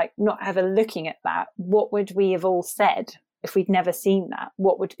and like not ever looking at that, what would we have all said if we'd never seen that?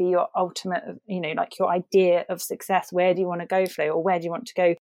 What would be your ultimate, like your idea of success? Where do you want to go, Flo? Or where do you want to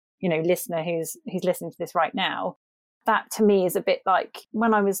go, listener who's listening to this right now? That to me is a bit like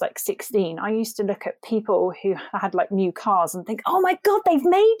when I was like 16, I used to look at people who had like new cars and think, oh my God, they've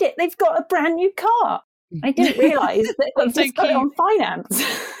made it. They've got a brand new car. I didn't realise that they've just got it on finance.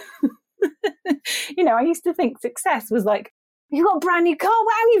 I used to think success was like, you've got a brand new car.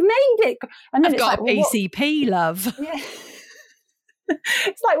 Wow, you've made it. And then I've got like, a PCP, love. Yeah.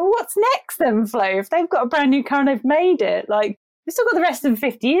 It's like, well, what's next then, Flo? If they've got a brand new car and they've made it, like, we've still got the rest of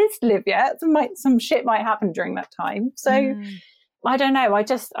 50 years to live yet. Some shit might happen during that time. So I don't know. I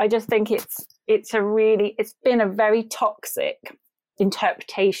just think it's been a very toxic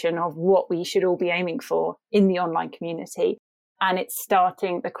interpretation of what we should all be aiming for in the online community. And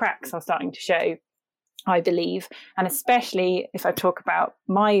the cracks are starting to show, I believe. And especially if I talk about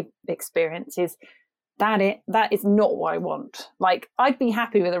my experiences, that is not what I want. Like, I'd be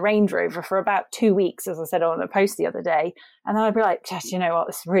happy with a Range Rover for about 2 weeks, as I said on a post the other day. And then I'd be like, you know what,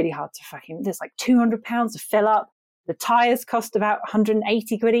 this is really hard to there's like £200 to fill up. The tyres cost about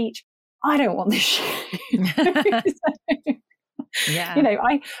 180 quid each. I don't want this shit. Yeah.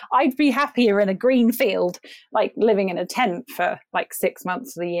 I'd be happier in a green field, like living in a tent for like 6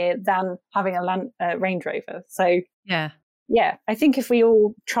 months of the year than having a Range Rover. So yeah, I think if we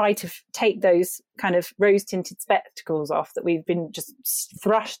all try to take those kind of rose-tinted spectacles off that we've been just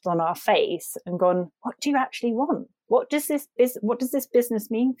thrust on our face and gone, what do you actually want? What does this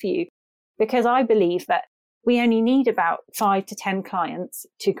business mean for you? Because I believe that we only need about 5 to 10 clients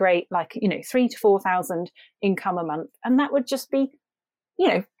to create 3,000 to 4,000 income a month. And that would just be,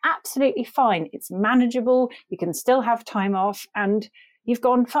 absolutely fine. It's manageable. You can still have time off, and you've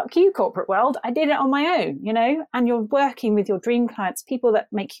gone, fuck you, corporate world. I did it on my own, and you're working with your dream clients, people that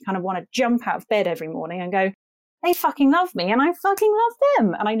make you kind of want to jump out of bed every morning and go, they fucking love me and I fucking love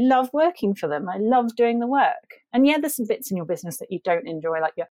them. And I love working for them. I love doing the work. And yeah, there's some bits in your business that you don't enjoy,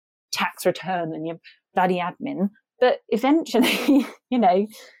 like your tax return and your bloody admin. But eventually,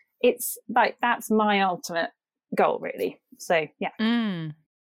 it's like, that's my ultimate goal, really. So, yeah.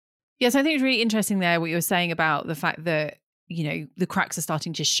 Yes, I think it's really interesting there what you were saying about the fact that, the cracks are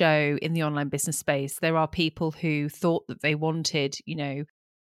starting to show in the online business space. There are people who thought that they wanted,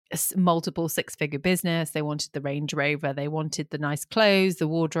 multiple 6-figure business. They wanted the Range Rover. They wanted the nice clothes, the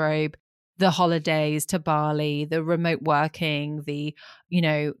wardrobe, the holidays to Bali, the remote working, the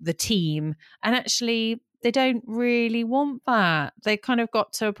team. And actually, they don't really want that. They kind of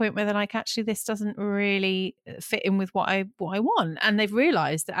got to a point where they're like, actually, this doesn't really fit in with what I want. And they've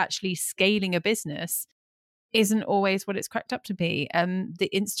realized that actually scaling a business isn't always what it's cracked up to be. The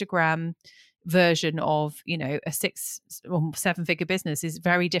Instagram version of, a 6 or 7-figure business is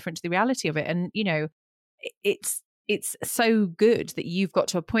very different to the reality of it. And, it's so good that you've got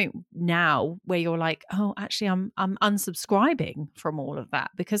to a point now where you're like, oh, actually, I'm unsubscribing from all of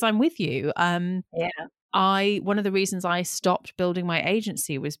that because I'm with you. One of the reasons I stopped building my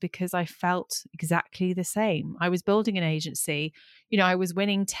agency was because I felt exactly the same. I was building an agency, I was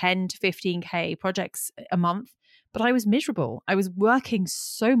winning 10 to 15K projects a month, but I was miserable. I was working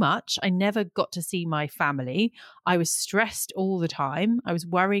so much. I never got to see my family. I was stressed all the time. I was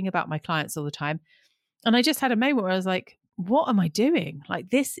worrying about my clients all the time. And I just had a moment where I was like, what am I doing? Like,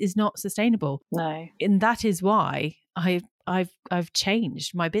 this is not sustainable. No. And that is why I've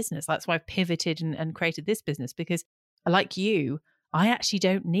changed my business. That's why I've pivoted and created this business, because like you, I actually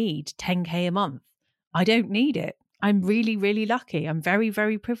don't need 10K a month. I don't need it. I'm really, really lucky. I'm very,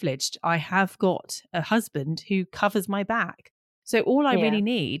 very privileged. I have got a husband who covers my back. So all I really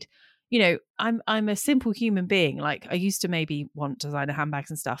need, I'm a simple human being. Like, I used to maybe want designer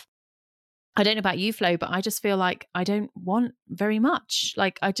handbags and stuff. I don't know about you, Flo, but I just feel like I don't want very much.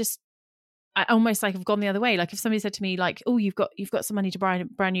 Like, I almost like have gone the other way. Like, if somebody said to me like, oh, you've got some money to buy a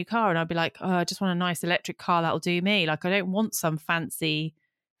brand new car, and I'd be like, oh, I just want a nice electric car that'll do me. Like, I don't want some fancy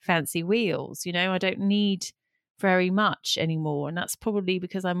wheels, I don't need very much anymore. And that's probably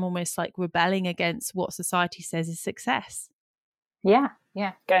because I'm almost like rebelling against what society says is success. Yeah.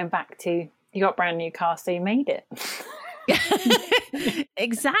 Going back to, you got a brand new car, so you made it.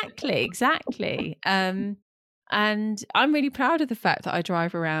 Exactly. And And I'm really proud of the fact that I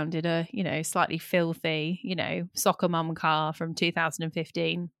drive around in a, slightly filthy, soccer mum car from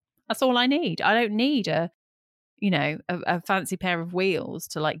 2015. That's all I need. I don't need a fancy pair of wheels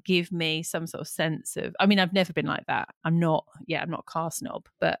to like give me some sort of sense of, I mean, I've never been like that. I'm not a car snob,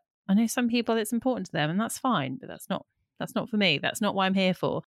 but I know some people it's important to them, and that's fine, but that's not for me. That's not what I'm here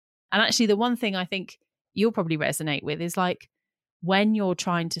for. And actually the one thing I think you'll probably resonate with is like, when you're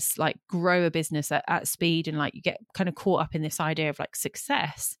trying to like grow a business at speed and like you get kind of caught up in this idea of like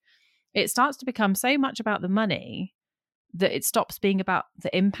success, it starts to become so much about the money that it stops being about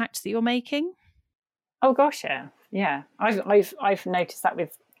the impact that you're making. Oh gosh, yeah. I've noticed that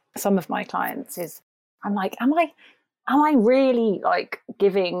with some of my clients. Is I'm like, am I really like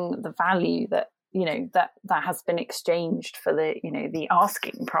giving the value that that has been exchanged for the the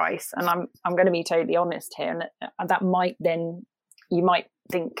asking price? And I'm going to be totally honest here, and that might then, you might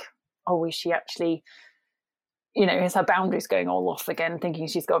think, oh, is she actually, is her boundaries going all off again, thinking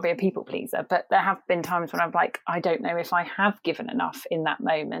she's got to be a people pleaser? But there have been times when I'm like, I don't know if I have given enough in that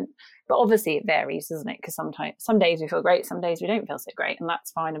moment. But obviously it varies, doesn't it? Because some days we feel great, some days we don't feel so great, and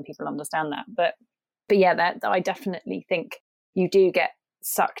that's fine, and people understand that. But yeah, that I definitely think you do get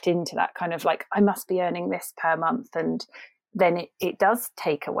sucked into that kind of like, I must be earning this per month, and then it does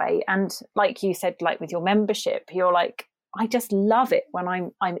take away. And like you said, like with your membership, you're like, I just love it when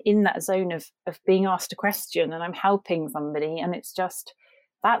I'm in that zone of being asked a question and I'm helping somebody, and it's just,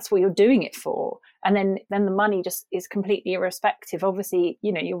 that's what you're doing it for. And then the money just is completely irrespective. Obviously,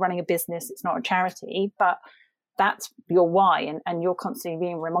 you're running a business, it's not a charity, but that's your why, and you're constantly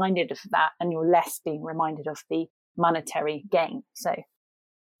being reminded of that, and you're less being reminded of the monetary gain. So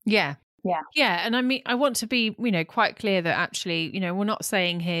yeah. And I mean, I want to be, quite clear that actually, we're not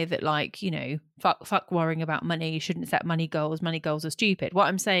saying here that like, fuck worrying about money. You shouldn't set money goals. Money goals are stupid. What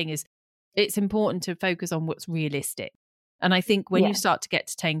I'm saying is it's important to focus on what's realistic. And I think when you start to get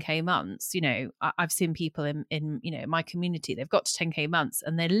to 10K months, I've seen people in my community, they've got to 10K months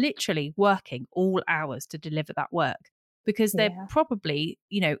and they're literally working all hours to deliver that work, because they're probably,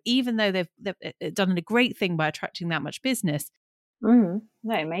 even though they've done a great thing by attracting that much business, no,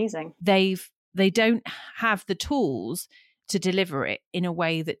 amazing. They don't have the tools to deliver it in a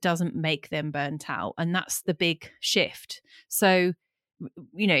way that doesn't make them burnt out. And that's the big shift. So,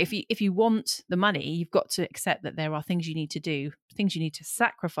 if you want the money, you've got to accept that there are things you need to do, things you need to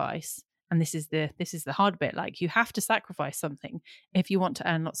sacrifice. And this is the hard bit. Like, you have to sacrifice something if you want to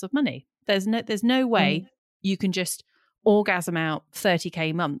earn lots of money. There's no way you can just orgasm out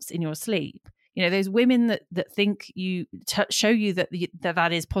 30K months in your sleep. Those women that think show you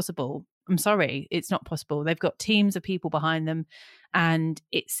that is possible. I'm sorry, it's not possible. They've got teams of people behind them, and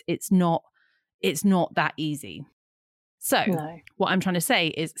it's not that easy. So what I'm trying to say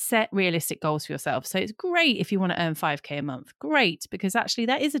is set realistic goals for yourself. So it's great if you want to earn 5K a month. Great, because actually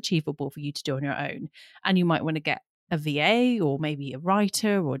that is achievable for you to do on your own. And you might want to get a VA or maybe a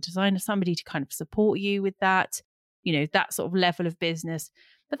writer or a designer, somebody to kind of support you with that, that sort of level of business.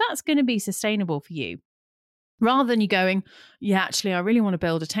 But that's going to be sustainable for you, rather than you going, actually, I really want to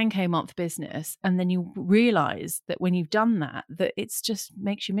build a 10K a month business. And then you realize that when you've done that it's just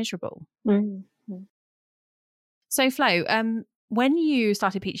makes you miserable. Mm-hmm. So Flo, when you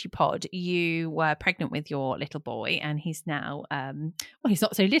started Peachy Pod, you were pregnant with your little boy, and he's now, he's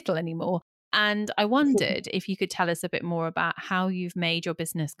not so little anymore. And I wondered if you could tell us a bit more about how you've made your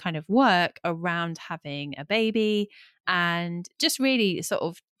business kind of work around having a baby, and just really sort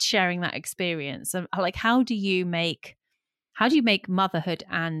of sharing that experience of like, how do you make motherhood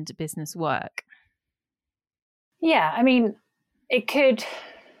and business work? Yeah, I mean,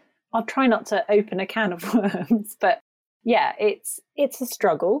 I'll try not to open a can of worms, but yeah, it's a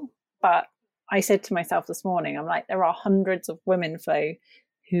struggle. But I said to myself this morning, I'm like, there are hundreds of women, Flo,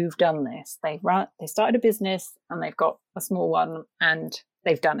 who've done this. They started a business and they've got a small one and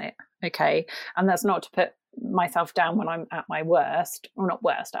they've done it. Okay. And that's not to put myself down when I'm at my worst, or not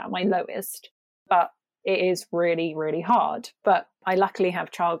worst, at my lowest, but it is really, really hard. But I luckily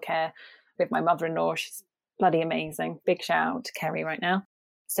have childcare with my mother-in-law. She's bloody amazing. Big shout out to Kerry right now.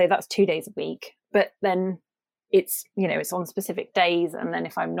 So that's 2 days a week. But then it's, it's on specific days. And then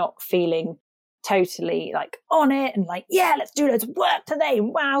if I'm not feeling totally like on it and like, let's do loads of work today,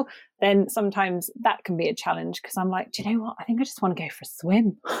 wow, then sometimes that can be a challenge, because I'm like, do you know what, I think I just want to go for a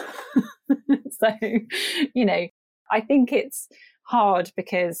swim. So I think it's hard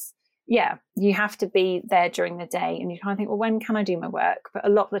because you have to be there during the day, and you kind of think, well, when can I do my work? But a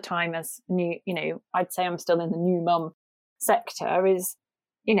lot of the time, as new, I'd say I'm still in the new mum sector, is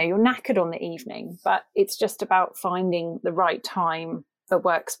you're knackered on the evening, but it's just about finding the right time that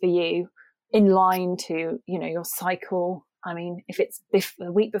works for you. in line to, your cycle. I mean, if it's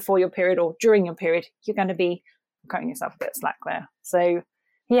the week before your period or during your period, you're going to be cutting yourself a bit of slack there. So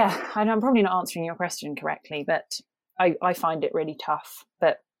yeah, I'm probably not answering your question correctly, but I find it really tough.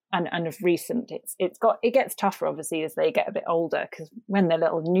 But and of recent, it gets tougher obviously as they get a bit older, because when they're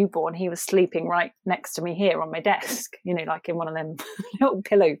little newborn, he was sleeping right next to me here on my desk, like in one of them little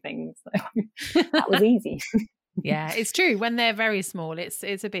pillow things. So that was easy. Yeah, it's true. When they're very small, it's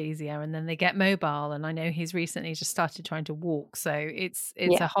a bit easier, and then they get mobile. And I know he's recently just started trying to walk, so it's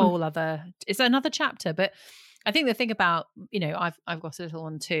a whole other, it's another chapter. But I think the thing about, I've got a little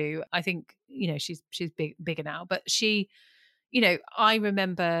one too. I think she's bigger now, but she, I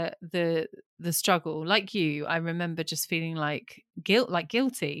remember the struggle, like you. I remember just feeling like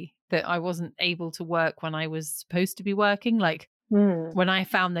guilty that I wasn't able to work when I was supposed to be working, like. When I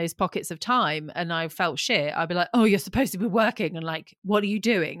found those pockets of time and I felt shit, I'd be like, oh, you're supposed to be working. And like, what are you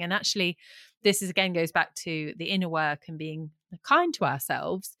doing? And actually, this is again goes back to the inner work and being kind to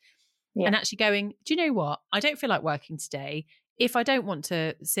ourselves and actually going, do you know what? I don't feel like working today. If I don't want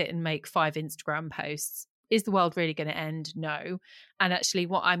to sit and make 5 Instagram posts, is the world really going to end? No. And actually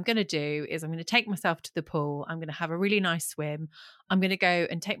what I'm going to do is I'm going to take myself to the pool. I'm going to have a really nice swim. I'm going to go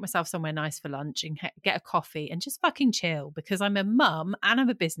and take myself somewhere nice for lunch and get a coffee and just fucking chill, because I'm a mum and I'm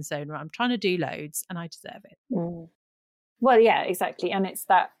a business owner. I'm trying to do loads and I deserve it. Well, yeah, exactly. And it's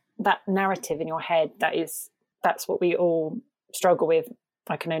that narrative in your head that's what we all struggle with.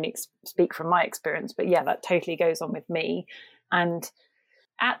 I can only speak from my experience, but yeah, that totally goes on with me. And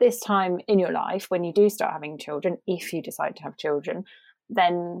at this time in your life, when you do start having children, if you decide to have children,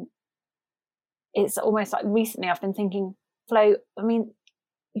 then it's almost like recently I've been thinking, Flo, I mean,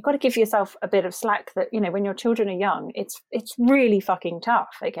 you've got to give yourself a bit of slack that, when your children are young, it's really fucking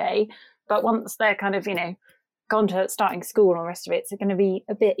tough, okay? But once they're kind of, gone to starting school and all the rest of it, it's going to be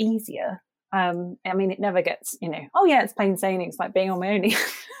a bit easier. I mean, it never gets, oh yeah, it's plain sailing. It's like being on my own.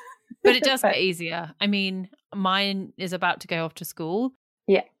 But it does get easier. I mean, mine is about to go off to school.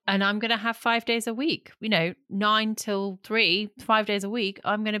 Yeah. And I'm going to have 5 days a week, 9 till 3, 5 days a week.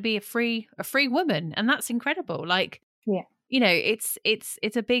 I'm going to be a free woman. And that's incredible. Like, yeah, it's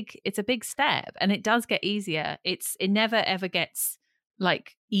a big step, and it does get easier. It never ever gets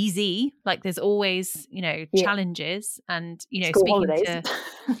like easy. Like there's always, challenges and, school speaking holidays. to,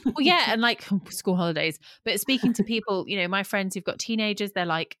 well, yeah. And like school holidays, but speaking to people, my friends who've got teenagers, they're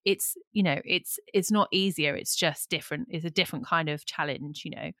like, it's not easier. It's just different. It's a different kind of challenge,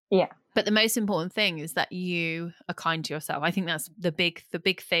 Yeah. But the most important thing is that you are kind to yourself. I think that's the big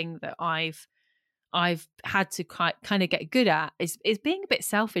thing that I've had to kind of get good at is being a bit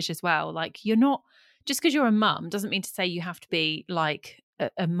selfish as well. Like you're not, just because you're a mum doesn't mean to say you have to be like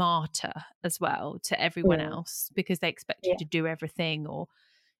a martyr as well to everyone else because they expect you to do everything, or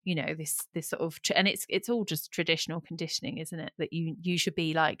this sort of and it's all just traditional conditioning, isn't it, that you should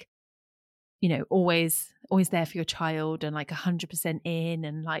be like always there for your child and like 100% in,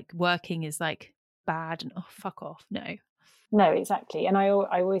 and like working is like bad and fuck off. No, exactly. And I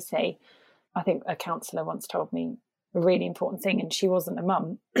always say, I think a counsellor once told me a really important thing, and she wasn't a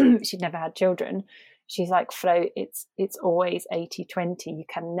mum. She'd never had children. She's like, Flo, it's always 80-20. You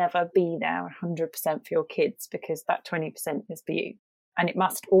can never be there 100% for your kids, because that 20% is for you. And it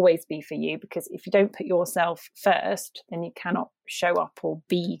must always be for you, because if you don't put yourself first, then you cannot show up or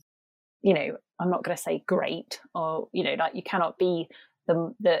be, I'm not going to say great, or, like you cannot be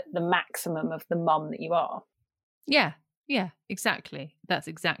the maximum of the mum that you are. Yeah, exactly. That's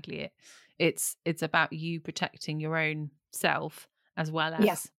exactly it. It's about you protecting your own self as well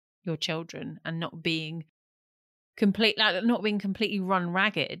as your children, and not being completely run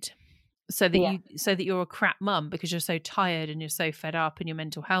ragged, so that you're a crap mum because you're so tired and you're so fed up and your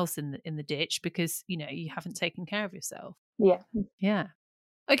mental health's in the ditch because you haven't taken care of yourself. Yeah.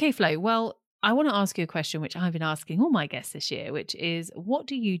 Okay, Flo. Well, I want to ask you a question which I've been asking all my guests this year, which is, what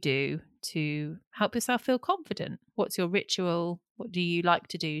do you do to help yourself feel confident? What's your ritual? What do you like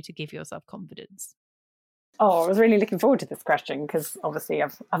to do to give yourself confidence? Oh, I was really looking forward to this question, because obviously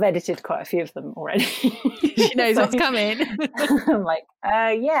I've edited quite a few of them already. She knows what's coming. I'm like,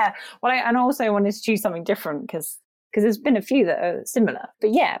 yeah. Well, and I also wanted to choose something different because there's been a few that are similar.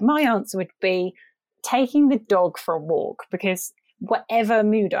 But yeah, my answer would be taking the dog for a walk, because whatever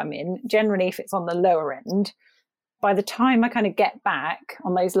mood I'm in, generally if it's on the lower end, by the time I kind of get back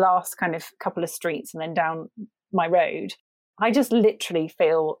on those last kind of couple of streets and then down my road, I just literally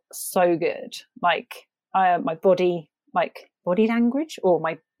feel so good. Like my body language or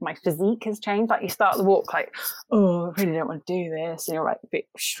my physique has changed. Like you start the walk like, oh, I really don't want to do this. And you're like a bit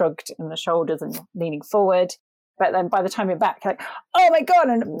shrugged in the shoulders and you're leaning forward. But then by the time you're back, you're like, oh my God,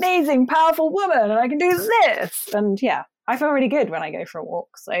 an amazing, powerful woman, and I can do this. And yeah, I feel really good when I go for a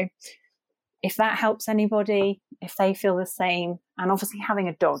walk. So if that helps anybody, if they feel the same, and obviously having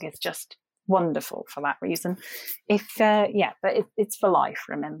a dog is just wonderful for that reason. But it's for life,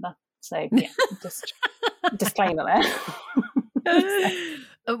 remember. So yeah, just disclaimer there.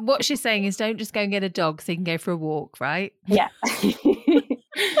 What she's saying is don't just go and get a dog so you can go for a walk, right? Yeah.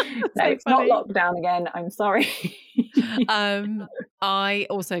 No, it's not lockdown again. I'm sorry. I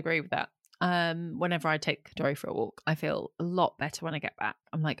also agree with that. Whenever I take Dory for a walk, I feel a lot better when I get back.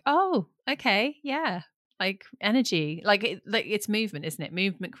 I'm like, oh, okay, yeah. Like energy, like it's movement, isn't it?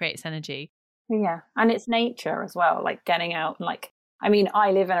 Movement creates energy. Yeah. And it's nature as well, like getting out and like, I mean,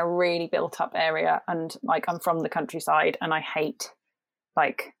 I live in a really built up area and like I'm from the countryside and I hate,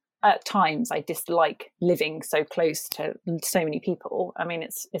 like at times I dislike living so close to so many people. I mean,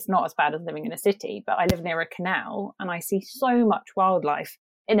 it's not as bad as living in a city, but I live near a canal and I see so much wildlife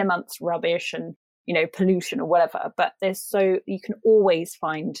in amongst rubbish and, you know, pollution or whatever. But you can always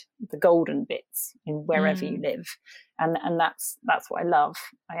find the golden bits in wherever you live. And that's what I love.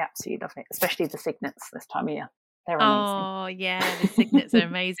 I absolutely love it, especially the cygnets this time of year. They're amazing. Oh yeah, the cygnets are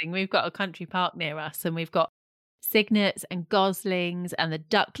amazing. We've got a country park near us and we've got cygnets and goslings and the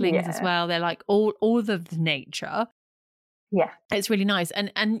ducklings as well. They're like all of the nature. Yeah, it's really nice.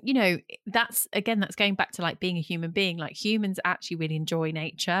 And you know, that's going back to like being a human being. Like humans actually really enjoy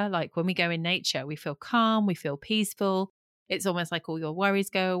nature. Like when we go in nature, we feel calm, we feel peaceful. It's almost like all your worries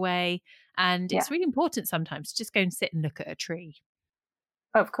go away. And it's really important sometimes to just go and sit and look at a tree.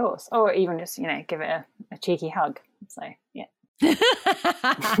 Of course. Or even just, you know, give it a cheeky hug. So yeah.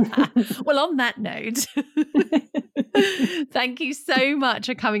 Well, on that note, thank you so much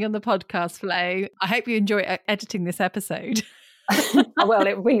for coming on the podcast, Flo. I hope you enjoy editing this episode. Well,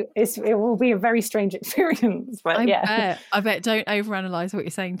 it will be a very strange experience, but I bet don't overanalyze what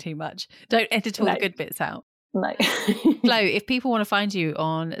you're saying too much. Don't edit all the good bits out. No. Flo, if people want to find you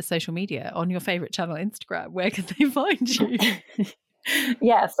on social media, on your favorite channel, Instagram, where can they find you?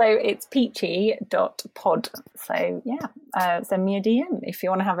 Yeah, so it's peachy.pod. So yeah, send me a DM if you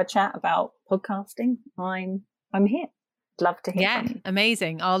want to have a chat about podcasting. I'm here. Love to hear from you.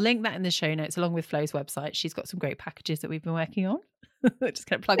 Amazing. I'll link that in the show notes along with Flo's website. She's got some great packages that we've been working on. Just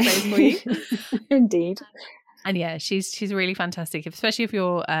going to plug those for you. Indeed. And yeah, she's really fantastic, especially if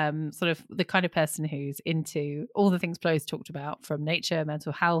you're sort of the kind of person who's into all the things Flo's talked about, from nature,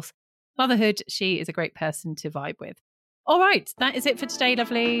 mental health, motherhood. She is a great person to vibe with. All right, that is it for today,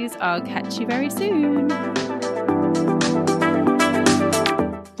 lovelies. I'll catch you very soon.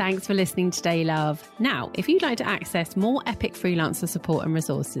 Thanks for listening today, love. Now, if you'd like to access more epic freelancer support and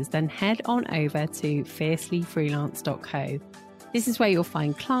resources, then head on over to fiercelyfreelance.co. This is where you'll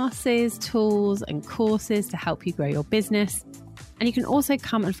find classes, tools, and courses to help you grow your business. And you can also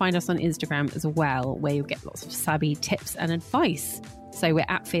come and find us on Instagram as well, where you'll get lots of savvy tips and advice. So we're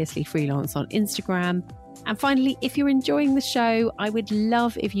at Fiercely Freelance on Instagram. And finally, if you're enjoying the show, I would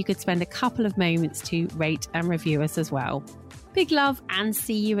love if you could spend a couple of moments to rate and review us as well. Big love and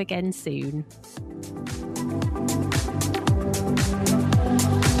see you again soon.